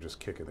me, they're just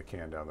kicking the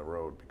can down the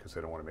road because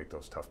they don't want to make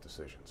those tough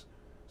decisions.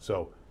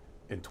 So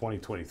in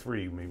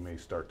 2023, we may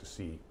start to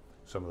see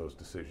some of those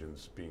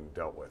decisions being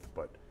dealt with,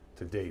 but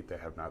to date, they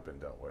have not been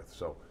dealt with.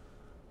 So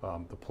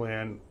the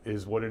plan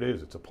is what it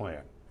is. It's a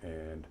plan,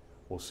 and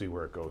we'll see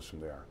where it goes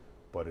from there.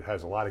 But it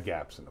has a lot of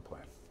gaps in the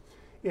plan.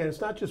 Yeah,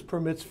 it's not just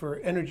permits for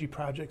energy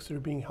projects that are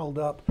being held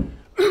up.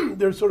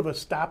 There's sort of a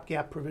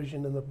stopgap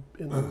provision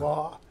in the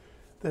law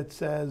that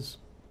says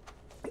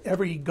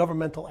every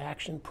governmental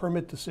action,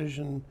 permit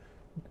decision,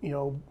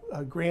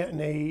 grant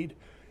and aid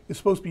is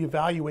supposed to be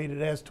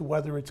evaluated as to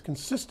whether it's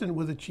consistent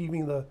with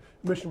achieving the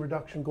emission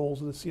reduction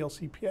goals of the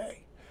CLCPA.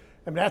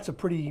 I mean, that's a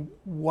pretty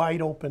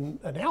wide open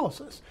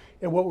analysis.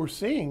 And what we're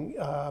seeing,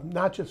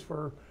 not just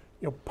for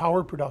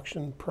power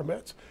production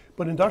permits,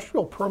 but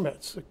industrial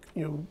permits,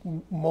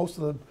 most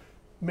of the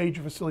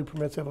major facility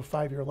permits have a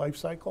 5-year life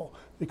cycle.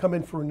 They come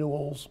in for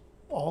renewals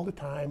all the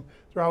time.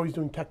 They're always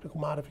doing technical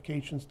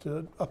modifications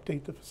to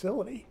update the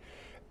facility.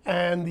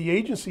 And the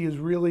agency is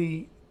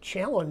really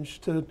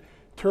challenged to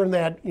turn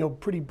that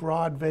pretty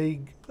broad,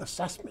 vague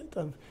assessment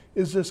of,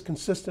 is this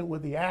consistent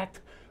with the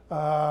act?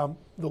 The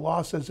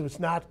law says if it's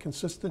not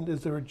consistent,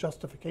 is there a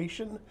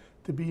justification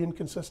to be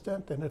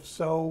inconsistent? And if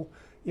so,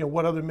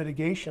 what other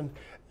mitigation?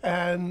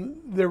 And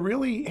they're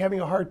really having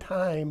a hard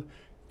time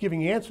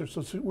giving answers.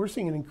 So we're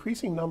seeing an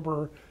increasing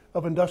number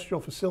of industrial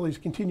facilities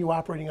continue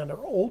operating on their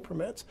old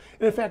permits.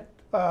 And in fact,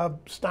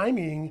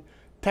 stymieing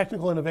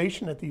technical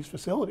innovation at these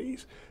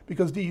facilities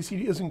because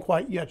DEC isn't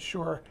quite yet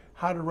sure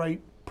how to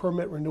write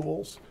permit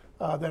renewals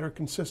that are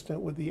consistent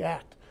with the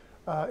Act.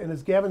 And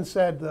as Gavin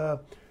said,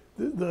 the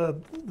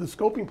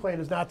scoping plan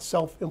is not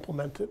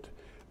self-implemented.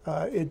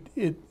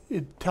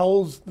 It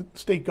tells the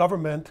state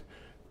government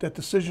that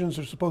decisions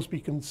are supposed to be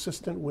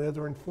consistent with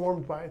or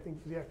informed by, I think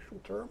is the actual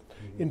term,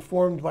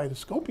 informed by the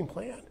scoping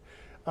plan.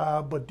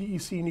 But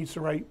DEC needs to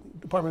write,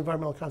 Department of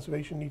Environmental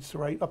Conservation needs to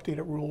write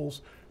updated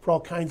rules for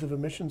all kinds of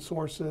emission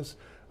sources.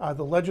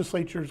 The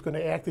legislature is going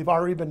to act. They've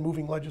already been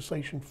moving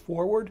legislation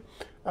forward.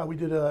 We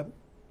did a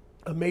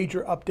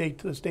major update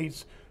to the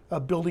state's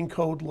building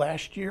code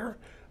last year.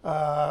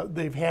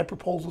 They've had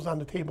proposals on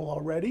the table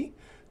already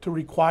to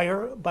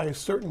require by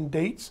certain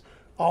dates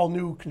all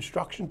new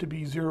construction to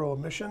be zero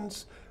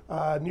emissions.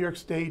 New York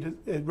State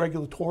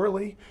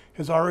regulatorily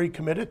has already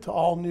committed to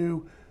all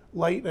new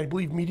light, and I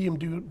believe medium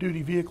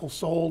duty vehicles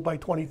sold by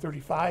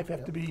 2035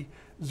 have to be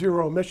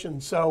zero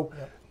emissions. So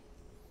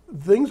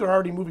things are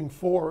already moving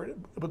forward,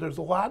 but there's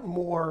a lot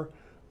more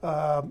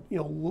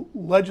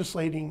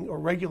legislating or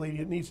regulating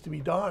that needs to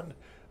be done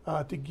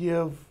to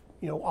give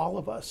all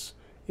of us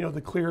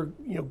the clear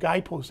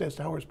guideposts as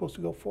to how we're supposed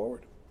to go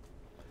forward.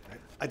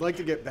 I'd like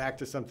to get back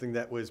to something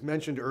that was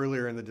mentioned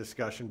earlier in the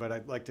discussion, but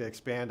I'd like to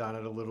expand on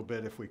it a little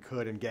bit if we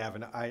could. And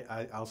Gavin,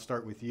 I'll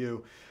start with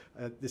you.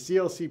 The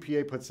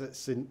CLCPA puts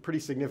a pretty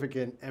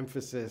significant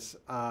emphasis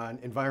on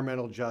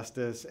environmental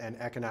justice and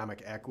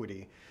economic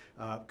equity.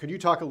 Could you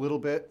talk a little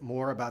bit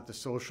more about the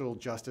social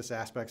justice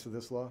aspects of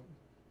this law?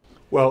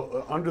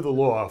 Well, under the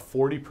law,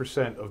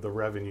 40% of the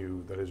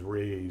revenue that is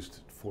raised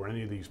for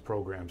any of these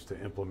programs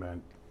to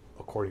implement,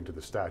 according to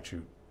the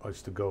statute,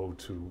 is to go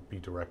to be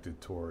directed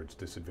towards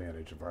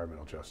disadvantaged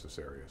environmental justice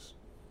areas.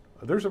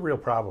 There's a real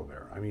problem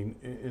there. I mean,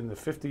 in the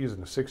 50s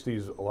and the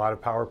 60s, a lot of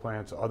power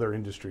plants, other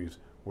industries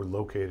were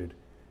located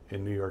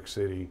in New York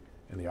City,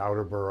 in the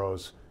outer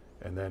boroughs,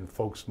 and then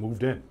folks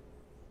moved in.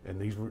 And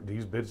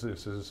these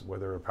businesses,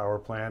 whether a power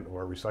plant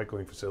or a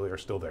recycling facility, are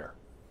still there.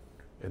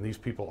 And these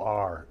people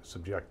are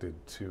subjected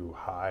to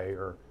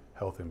higher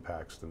health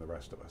impacts than the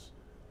rest of us.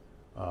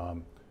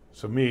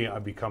 So me,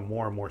 I've become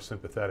more and more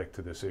sympathetic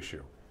to this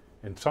issue.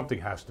 And something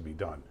has to be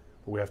done,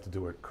 but we have to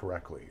do it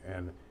correctly.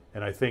 And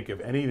I think if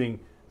anything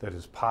that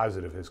is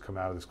positive has come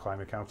out of this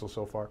Climate Council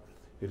so far,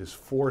 it has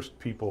forced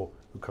people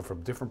who come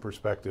from different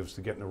perspectives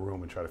to get in a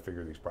room and try to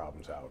figure these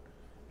problems out.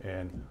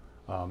 And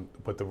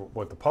what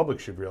the public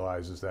should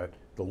realize is that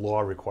the law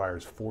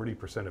requires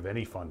 40% of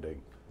any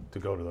funding to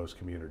go to those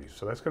communities.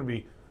 So that's going to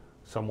be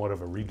somewhat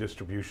of a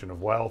redistribution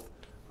of wealth.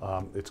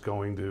 It's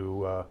going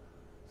to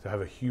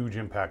have a huge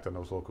impact on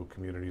those local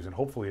communities, and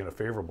hopefully in a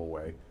favorable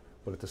way,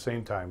 but at the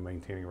same time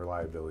maintaining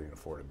reliability and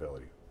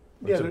affordability.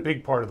 It's a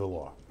big part of the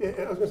law. I was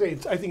going to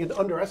say, I think it's an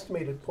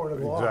underestimated part of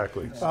the law.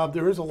 Exactly.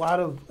 There is a lot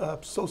of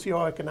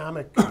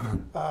socioeconomic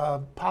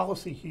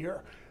policy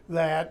here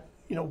that,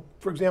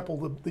 for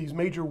example, these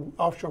major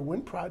offshore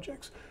wind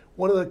projects,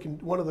 one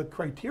of the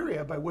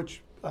criteria by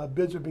which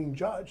bids are being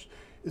judged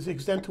is the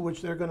extent to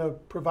which they're going to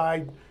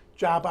provide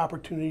job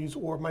opportunities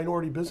or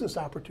minority business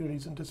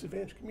opportunities in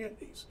disadvantaged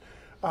communities.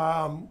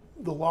 The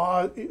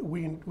law,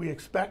 we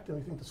expect, and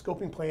we think the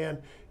scoping plan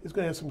is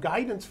going to have some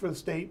guidance for the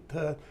state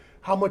to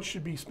how much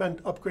should be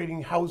spent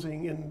upgrading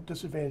housing in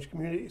disadvantaged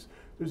communities.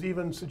 There's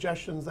even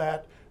suggestions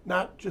that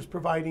not just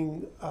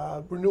providing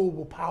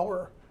renewable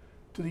power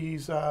to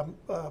these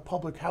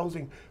public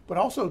housing, but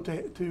also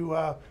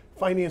to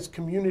finance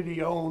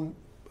community-owned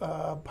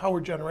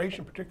power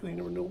generation, particularly in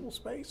the renewable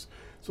space.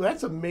 So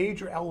that's a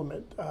major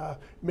element,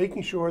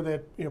 making sure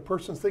that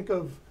persons think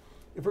of,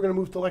 if we're going to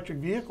move to electric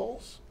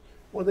vehicles,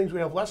 one of the things we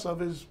have less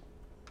of is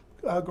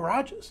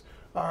garages.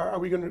 Are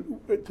we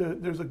going to,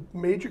 there's a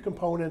major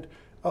component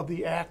of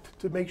the Act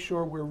to make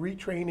sure we're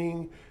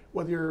retraining,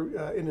 whether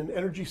you're in an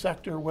energy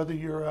sector, whether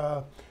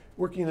you're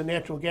working in a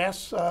natural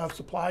gas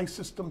supply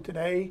system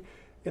today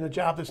in a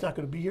job that's not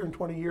going to be here in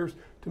 20 years,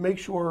 to make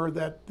sure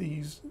that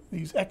these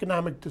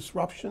economic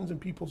disruptions in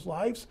people's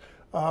lives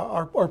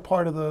are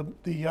part of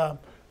the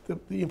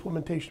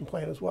implementation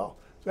plan as well.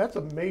 So that's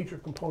a major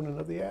component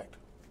of the Act.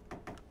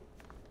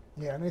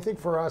 Yeah, and I think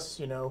for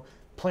us,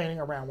 planning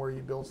around where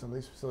you build some of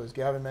these facilities.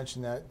 Gavin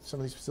mentioned that some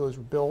of these facilities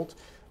were built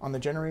on the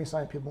generating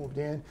side, people moved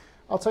in.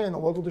 I'll tell you, on the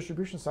local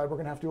distribution side, we're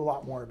going to have to do a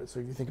lot more of it. So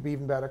if you think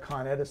even about a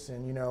Con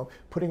Edison,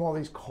 putting all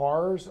these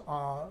cars,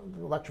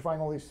 electrifying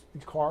all these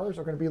cars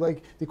are going to be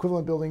like the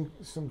equivalent of building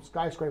some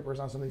skyscrapers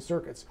on some of these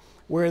circuits.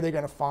 Where are they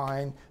going to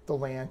find the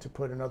land to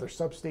put another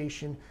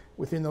substation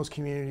within those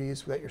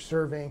communities that you're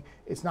serving?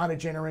 It's not a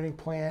generating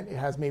plant. It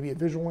has maybe a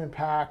visual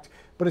impact,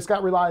 but it's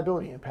got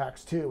reliability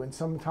impacts too. And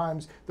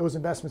sometimes those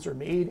investments are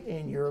made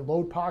in your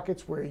load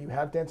pockets where you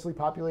have densely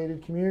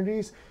populated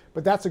communities.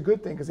 But that's a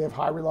good thing because they have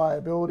high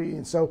reliability.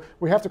 And so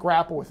we have to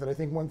grapple with it. I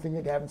think one thing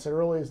that Gavin said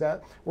earlier is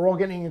that we're all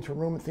getting into a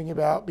room and thinking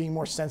about being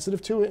more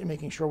sensitive to it and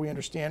making sure we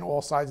understand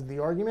all sides of the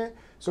argument.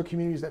 So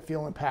communities that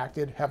feel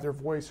impacted have their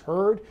voice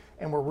heard.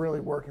 And we're really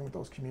working with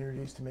those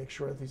communities to make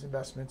sure that these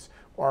investments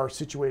are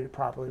situated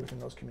properly within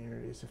those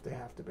communities if they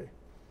have to be.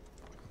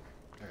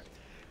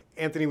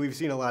 Anthony, we've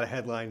seen a lot of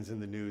headlines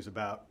in the news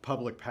about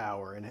public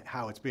power and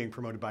how it's being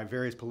promoted by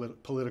various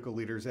political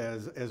leaders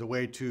as a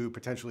way to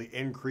potentially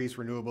increase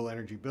renewable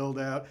energy build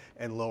out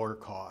and lower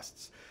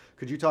costs.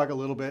 Could you talk a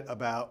little bit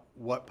about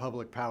what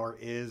public power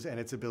is and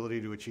its ability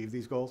to achieve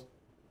these goals?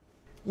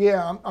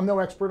 Yeah, I'm no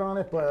expert on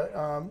it, but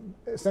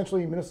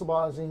essentially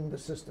municipalizing the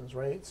systems,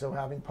 right? So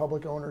having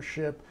public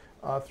ownership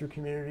through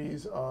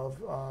communities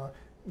of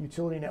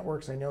utility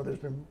networks. I know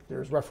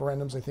there's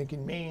referendums, I think,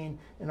 in Maine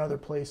and other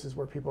places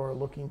where people are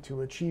looking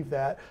to achieve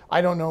that.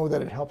 I don't know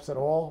that it helps at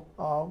all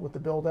with the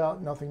build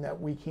out. Nothing that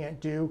we can't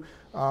do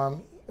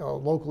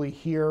locally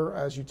here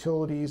as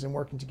utilities and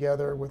working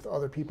together with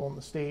other people in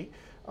the state.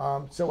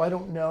 So I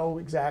don't know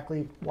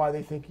exactly why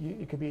they think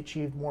it could be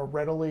achieved more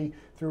readily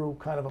through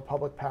kind of a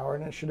public power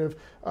initiative.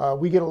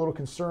 We get a little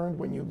concerned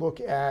when you look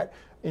at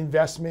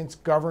investments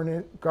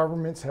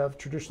governments have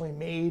traditionally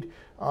made.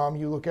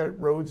 You look at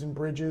roads and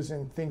bridges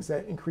and things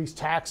that increase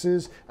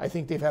taxes. I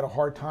think they've had a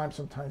hard time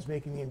sometimes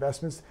making the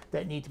investments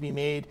that need to be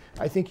made.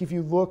 I think if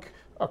you look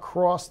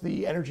across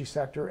the energy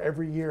sector,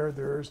 every year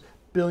there's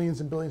billions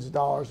and billions of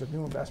dollars of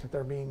new investment that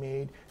are being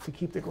made to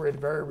keep the grid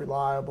very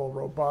reliable,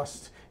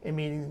 robust, and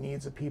meeting the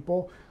needs of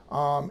people.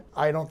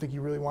 I don't think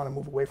you really want to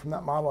move away from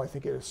that model. I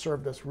think it has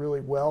served us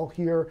really well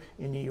here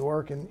in New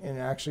York and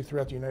actually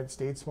throughout the United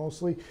States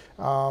mostly.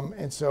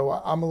 And so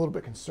I'm a little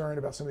bit concerned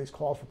about some of these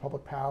calls for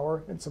public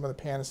power and some of the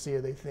panacea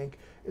they think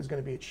is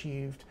going to be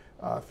achieved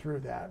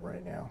through that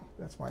right now.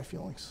 That's my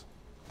feelings.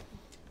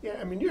 Yeah,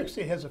 I mean, New York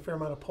State has a fair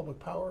amount of public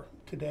power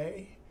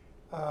today.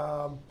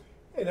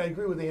 And I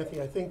agree with Anthony.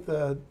 I think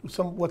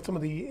some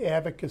of the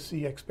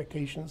advocacy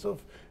expectations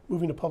of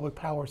moving to public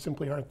power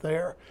simply aren't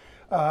there.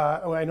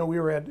 I know we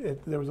were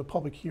there was a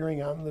public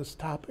hearing on this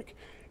topic,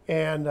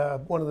 and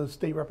one of the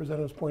state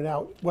representatives pointed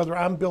out whether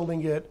I'm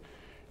building it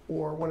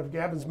or one of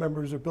Gavin's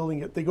members are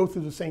building it, they go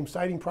through the same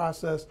siting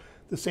process,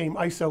 the same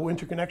ISO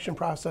interconnection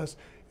process.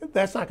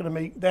 That's not going to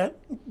make that,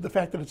 the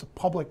fact that it's a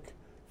public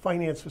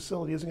finance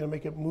facility isn't going to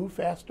make it move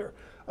faster.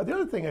 The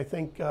other thing I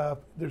think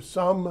there's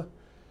some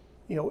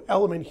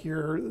element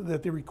here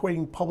that they're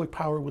equating public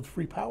power with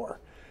free power.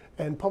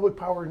 And public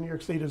power in New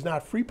York State is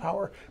not free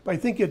power, but I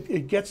think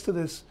it gets to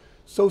this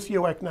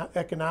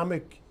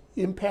socioeconomic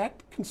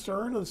impact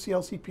concern of the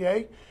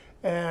CLCPA.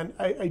 And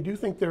I do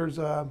think there's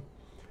a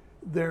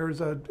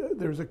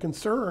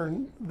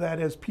concern that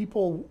as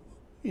people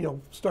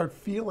start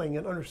feeling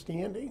and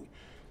understanding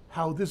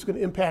how this is going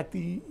to impact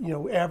the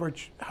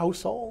average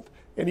household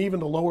and even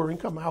the lower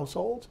income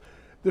households,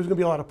 there's going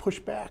to be a lot of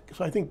pushback.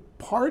 So I think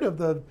part of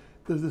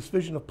this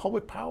vision of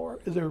public power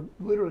is they're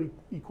literally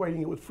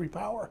equating it with free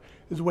power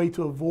as a way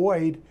to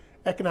avoid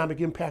economic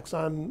impacts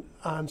on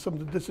some of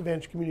the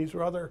disadvantaged communities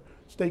or other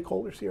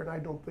stakeholders here, and I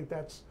don't think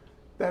that's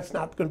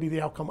not going to be the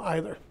outcome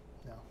either.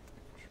 No.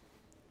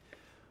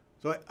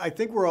 So I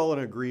think we're all in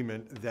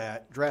agreement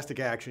that drastic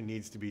action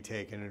needs to be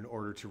taken in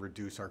order to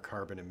reduce our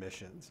carbon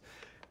emissions.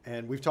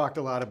 And we've talked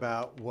a lot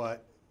about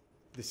what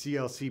the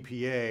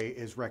CLCPA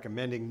is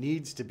recommending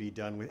needs to be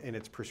done in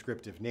its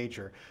prescriptive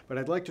nature. But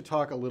I'd like to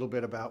talk a little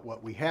bit about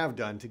what we have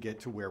done to get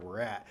to where we're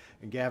at.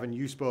 And Gavin,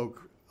 you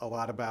spoke a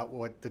lot about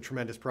what the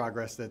tremendous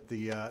progress that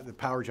the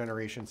power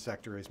generation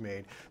sector has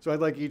made. So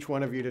I'd like each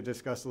one of you to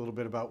discuss a little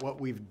bit about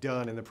what we've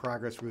done and the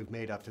progress we've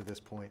made up to this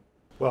point.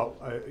 Well,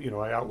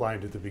 I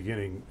outlined at the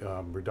beginning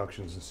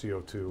reductions in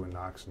CO2 and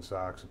NOx and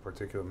SOx in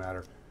particular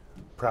matter.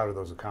 Proud of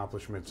those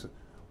accomplishments.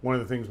 One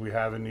of the things we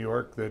have in New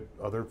York that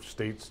other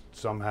states,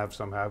 some have,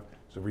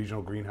 is a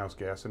regional greenhouse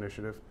gas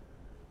initiative.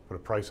 Put a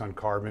price on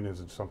carbon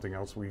is something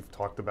else we've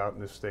talked about in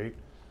this state.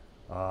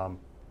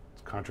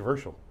 It's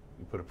controversial.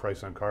 You put a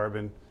price on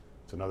carbon,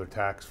 it's another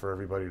tax for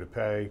everybody to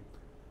pay.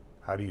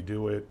 How do you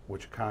do it?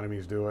 Which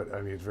economies do it?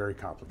 I mean, it's very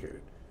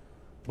complicated.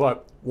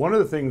 But one of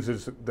the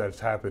things that's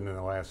happened in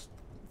the last,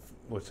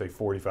 let's say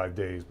 45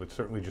 days, but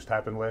certainly just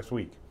happened last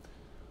week.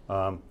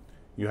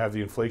 You have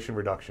the Inflation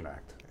Reduction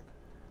Act.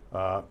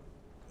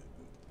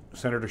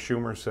 Senator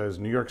Schumer says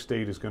New York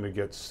State is going to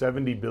get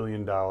 $70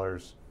 billion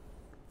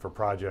for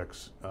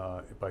projects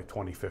by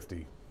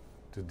 2050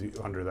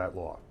 under that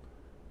law.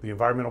 The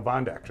Environmental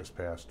Bond Act just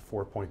passed,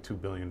 $4.2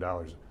 billion.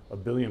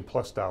 $1 billion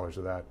plus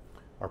of that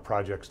are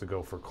projects to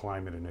go for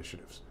climate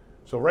initiatives.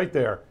 So right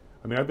there,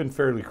 I mean, I've been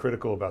fairly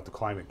critical about the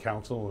Climate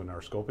Council and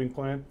our scoping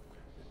plan,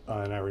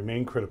 and I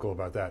remain critical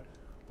about that.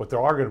 But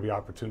there are going to be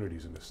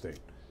opportunities in the state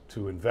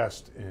to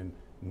invest in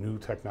new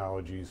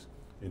technologies,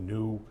 in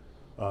new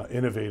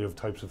innovative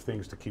types of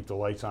things to keep the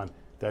lights on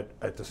that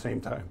at the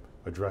same time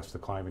address the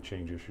climate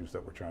change issues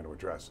that we're trying to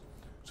address.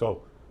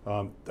 So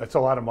that's a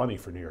lot of money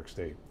for New York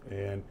State,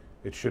 and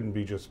it shouldn't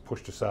be just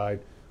pushed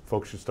aside.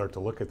 Folks should start to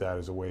look at that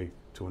as a way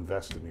to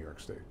invest in New York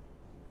State.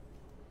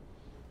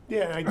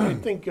 Yeah, I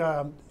think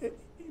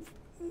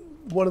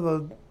one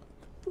of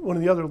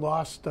the other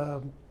lost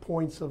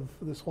points of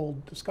this whole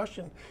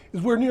discussion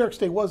is where New York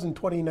State was in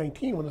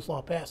 2019 when this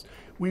law passed.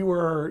 We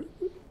were,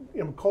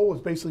 coal was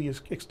basically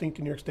extinct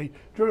in New York State,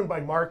 driven by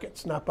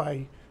markets, not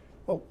by,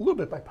 well, a little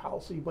bit by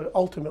policy, but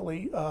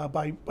ultimately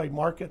by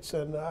markets.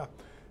 And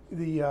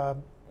the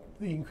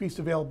the increased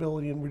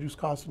availability and reduced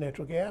cost of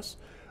natural gas.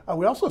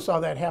 We also saw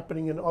that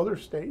happening in other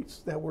states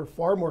that were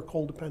far more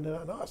coal dependent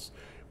on us,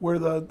 where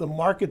the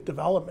market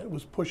development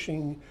was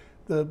pushing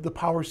the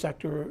power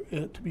sector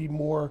to be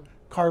more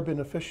carbon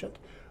efficient.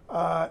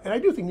 And I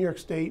do think New York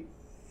State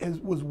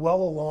was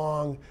well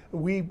along.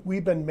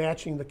 We've been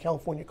matching the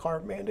California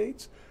CARB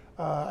mandates,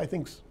 I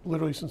think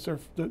literally since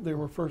they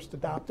were first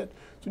adopted.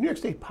 So New York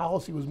State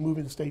policy was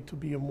moving the state to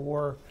be a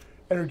more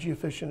energy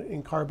efficient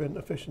and carbon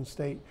efficient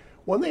state.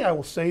 One thing I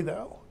will say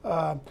though,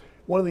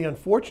 one of the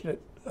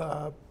unfortunate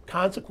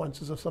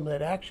consequences of some of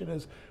that action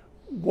is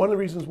one of the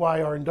reasons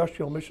why our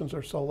industrial emissions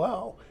are so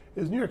low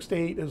is New York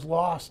State has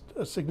lost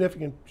a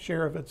significant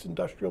share of its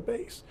industrial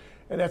base.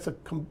 And that's a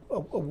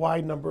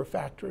wide number of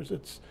factors.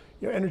 It's,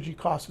 energy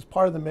cost is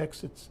part of the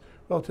mix. It's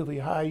relatively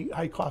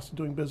high cost of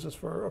doing business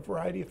for a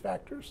variety of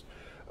factors.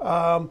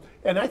 And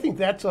I think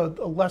that's a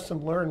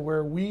lesson learned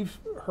where we've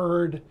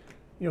heard,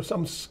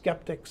 some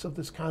skeptics of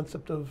this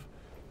concept of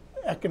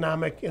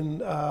economic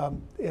and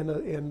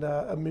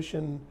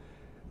emission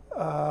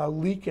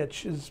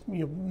leakage is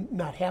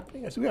not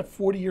happening. So we have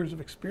 40 years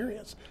of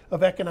experience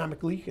of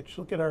economic leakage.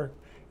 Look at our,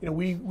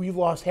 we've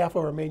lost half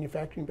of our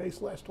manufacturing base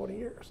the last 20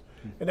 years.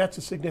 And that's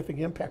a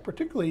significant impact,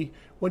 particularly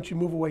once you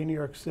move away New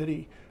York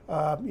City.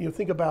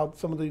 Think about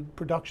some of the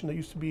production that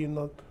used to be in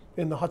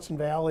the Hudson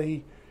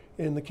Valley,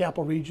 in the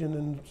Capital Region,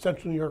 in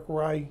central New York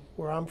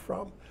where I'm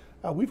from.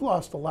 We've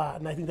lost a lot,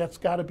 and I think that's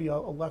got to be a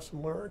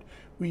lesson learned.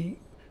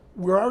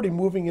 We're already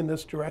moving in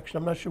this direction.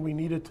 I'm not sure we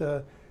needed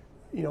to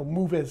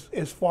move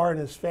as far and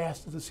as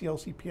fast as the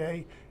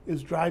CLCPA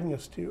is driving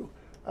us to.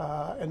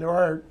 And there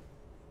are,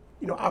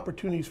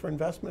 opportunities for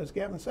investment, as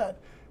Gavin said.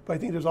 But I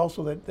think there's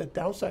also that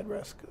downside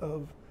risk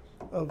of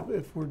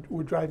if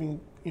we're driving,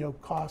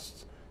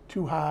 costs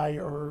too high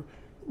or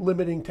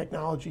limiting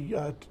technology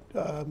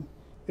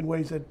in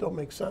ways that don't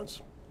make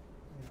sense.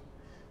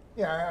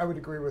 Yeah, I would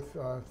agree with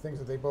things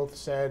that they both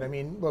said. I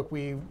mean, look,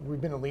 we've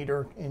been a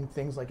leader in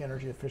things like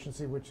energy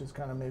efficiency, which is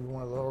kind of maybe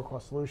one of the lower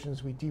cost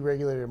solutions. We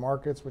deregulated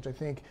markets, which I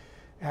think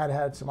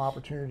had some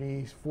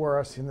opportunities for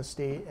us in the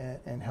state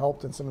and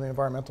helped in some of the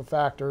environmental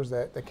factors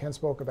that Ken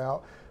spoke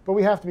about. But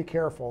we have to be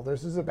careful.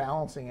 This is a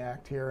balancing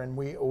act here, and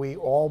we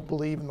all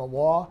believe in the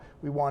law.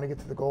 We want to get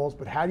to the goals,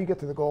 but how do you get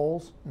to the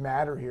goals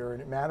matter here,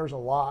 and it matters a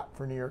lot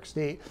for New York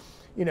State.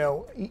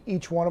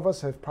 Each one of us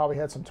have probably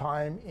had some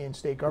time in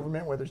state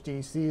government, whether it's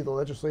DC, the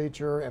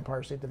legislature,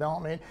 Empire State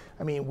Development.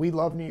 I mean, we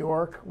love New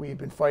York. We've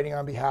been fighting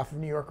on behalf of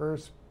New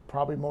Yorkers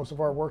probably most of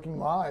our working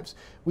lives.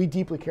 We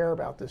deeply care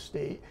about this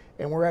state,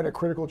 and we're at a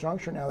critical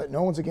juncture now that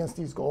no one's against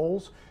these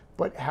goals,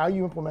 but how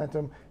you implement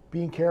them,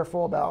 being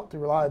careful about the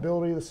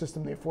reliability of the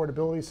system, the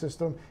affordability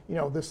system,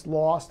 this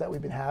loss that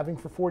we've been having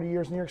for 40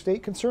 years in New York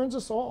State concerns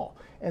us all.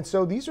 And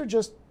so these are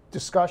just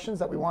discussions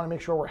that we want to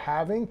make sure we're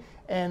having,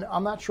 and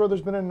I'm not sure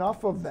there's been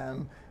enough of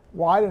them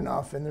wide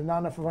enough, and there's not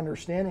enough of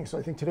understanding. So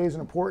I think today's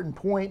an important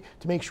point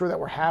to make sure that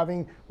we're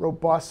having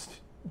robust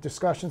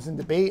discussions and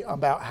debate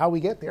about how we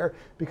get there,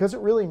 because it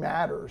really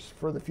matters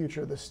for the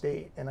future of the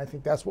state. And I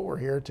think that's what we're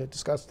here to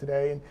discuss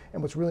today,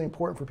 and what's really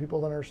important for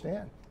people to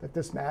understand, that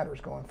this matters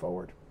going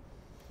forward.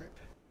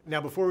 Now,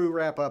 before we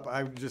wrap up,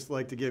 I would just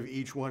like to give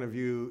each one of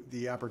you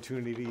the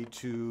opportunity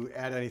to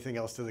add anything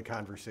else to the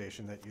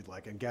conversation that you'd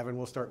like. And Gavin,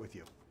 we'll start with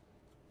you.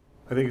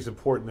 I think it's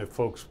important that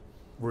folks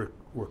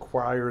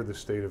require the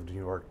state of New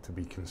York to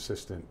be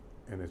consistent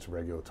in its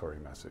regulatory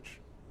message,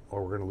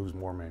 or we're going to lose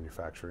more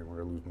manufacturing, we're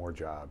going to lose more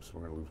jobs,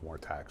 we're going to lose more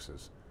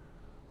taxes.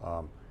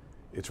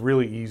 It's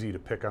really easy to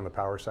pick on the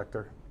power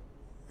sector.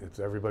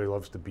 Everybody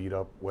loves to beat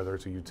up whether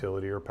it's a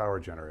utility or a power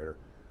generator.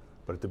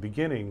 But at the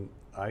beginning,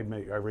 I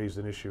raised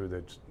an issue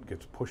that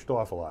gets pushed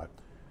off a lot.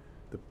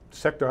 The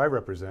sector I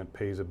represent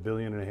pays $1.5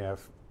 billion to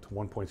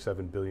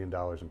 $1.7 billion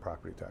in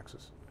property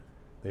taxes.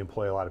 They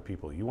employ a lot of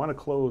people. You want to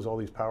close all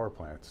these power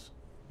plants,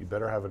 you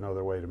better have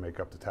another way to make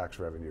up the tax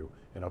revenue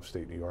in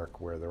upstate New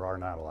York where there are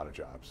not a lot of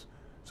jobs.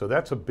 So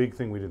that's a big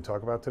thing we didn't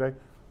talk about today.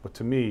 But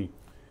to me,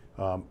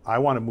 I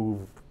want to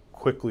move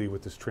quickly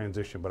with this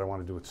transition, but I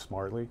want to do it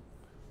smartly.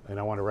 And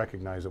I want to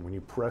recognize that when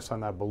you press on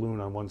that balloon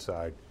on one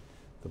side,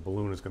 the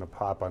balloon is going to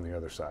pop on the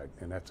other side.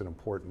 And that's an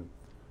important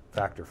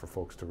factor for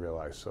folks to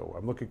realize. So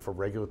I'm looking for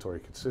regulatory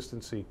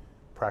consistency,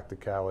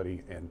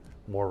 practicality, and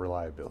more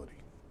reliability.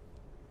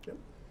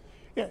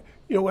 Yeah,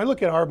 I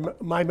look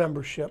at my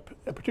membership,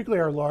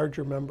 particularly our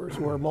larger members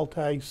who are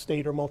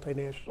multi-state or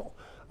multinational.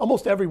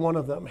 Almost every one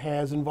of them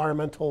has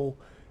environmental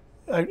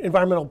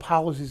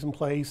policies in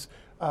place,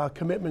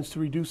 commitments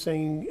to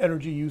reducing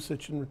energy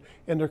usage and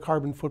their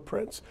carbon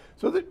footprints.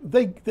 So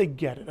they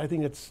get it. I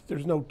think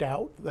there's no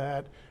doubt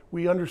that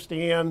we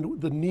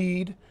understand the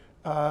need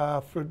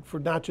for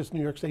not just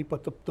New York State,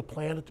 but the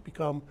planet to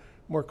become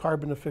more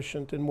carbon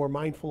efficient and more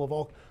mindful of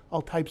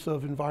all types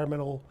of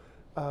environmental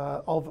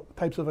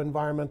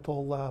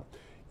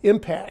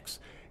impacts.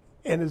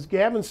 And as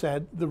Gavin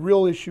said, the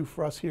real issue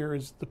for us here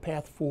is the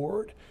path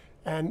forward.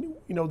 And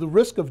the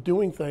risk of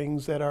doing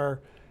things that are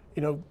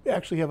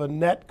actually have a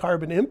net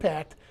carbon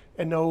impact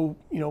and no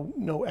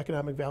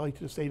economic value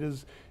to the state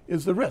is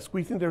the risk.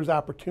 We think there's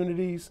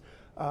opportunities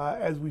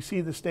as we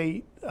see the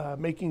state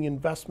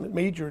making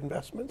major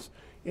investments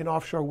in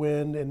offshore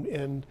wind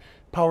and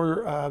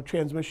power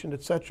transmission,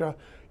 et cetera.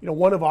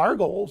 One of our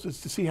goals is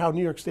to see how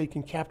New York State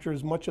can capture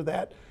as much of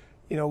that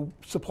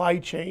supply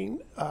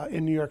chain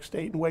in New York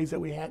State in ways that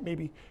we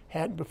maybe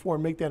hadn't before,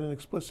 and make that an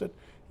explicit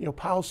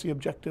policy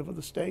objective of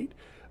the state.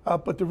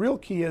 But the real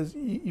key is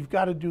you've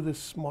got to do this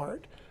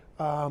smart.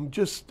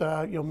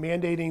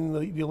 Mandating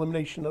the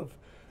elimination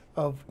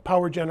of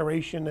power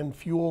generation and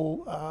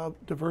fuel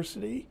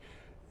diversity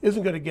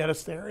isn't going to get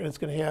us there, and it's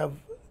going to have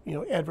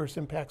adverse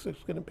impacts.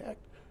 It's going to impact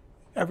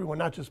everyone,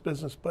 not just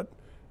business, but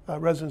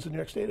residents of New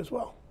York State as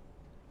well.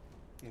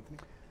 Anthony?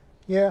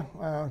 Yeah,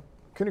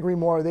 couldn't agree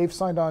more. They've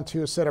signed on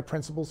to a set of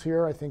principles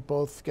here. I think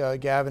both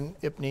Gavin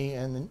Ipney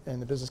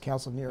and the Business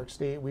Council of New York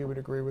State, we would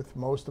agree with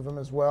most of them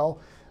as well.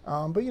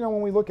 But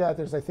when we look at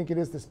this, I think it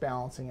is this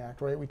balancing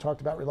act, right? We talked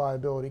about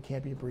reliability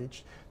can't be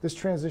breached. This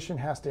transition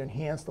has to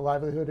enhance the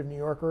livelihood of New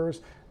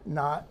Yorkers,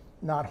 not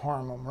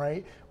harm them,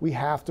 right? We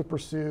have to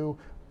pursue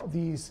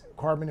these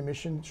carbon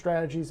emission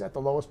strategies at the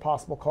lowest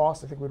possible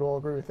cost. I think we'd all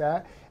agree with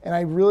that. And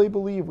I really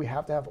believe we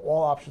have to have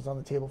all options on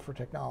the table for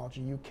technology.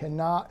 You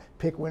cannot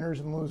pick winners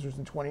and losers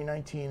in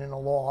 2019 in a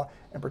law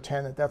and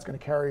pretend that that's going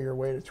to carry your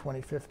way to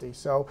 2050.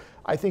 So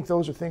I think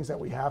those are things that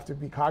we have to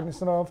be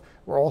cognizant of.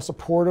 We're all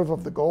supportive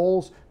of the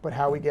goals, but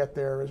how we get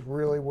there is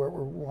really what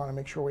we want to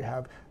make sure we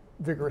have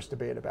vigorous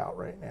debate about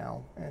right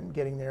now, and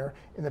getting there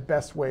in the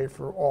best way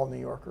for all New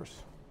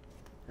Yorkers.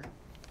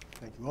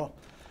 Thank you all.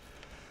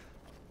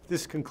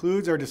 This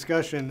concludes our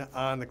discussion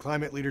on the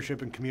Climate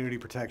Leadership and Community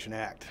Protection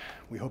Act.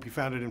 We hope you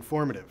found it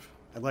informative.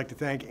 I'd like to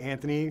thank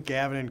Anthony,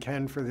 Gavin, and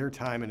Ken for their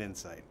time and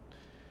insight.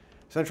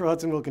 Central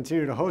Hudson will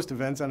continue to host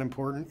events on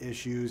important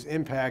issues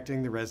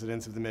impacting the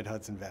residents of the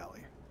Mid-Hudson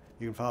Valley.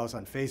 You can follow us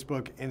on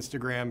Facebook,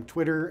 Instagram,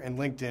 Twitter, and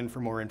LinkedIn for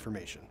more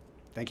information.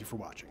 Thank you for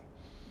watching.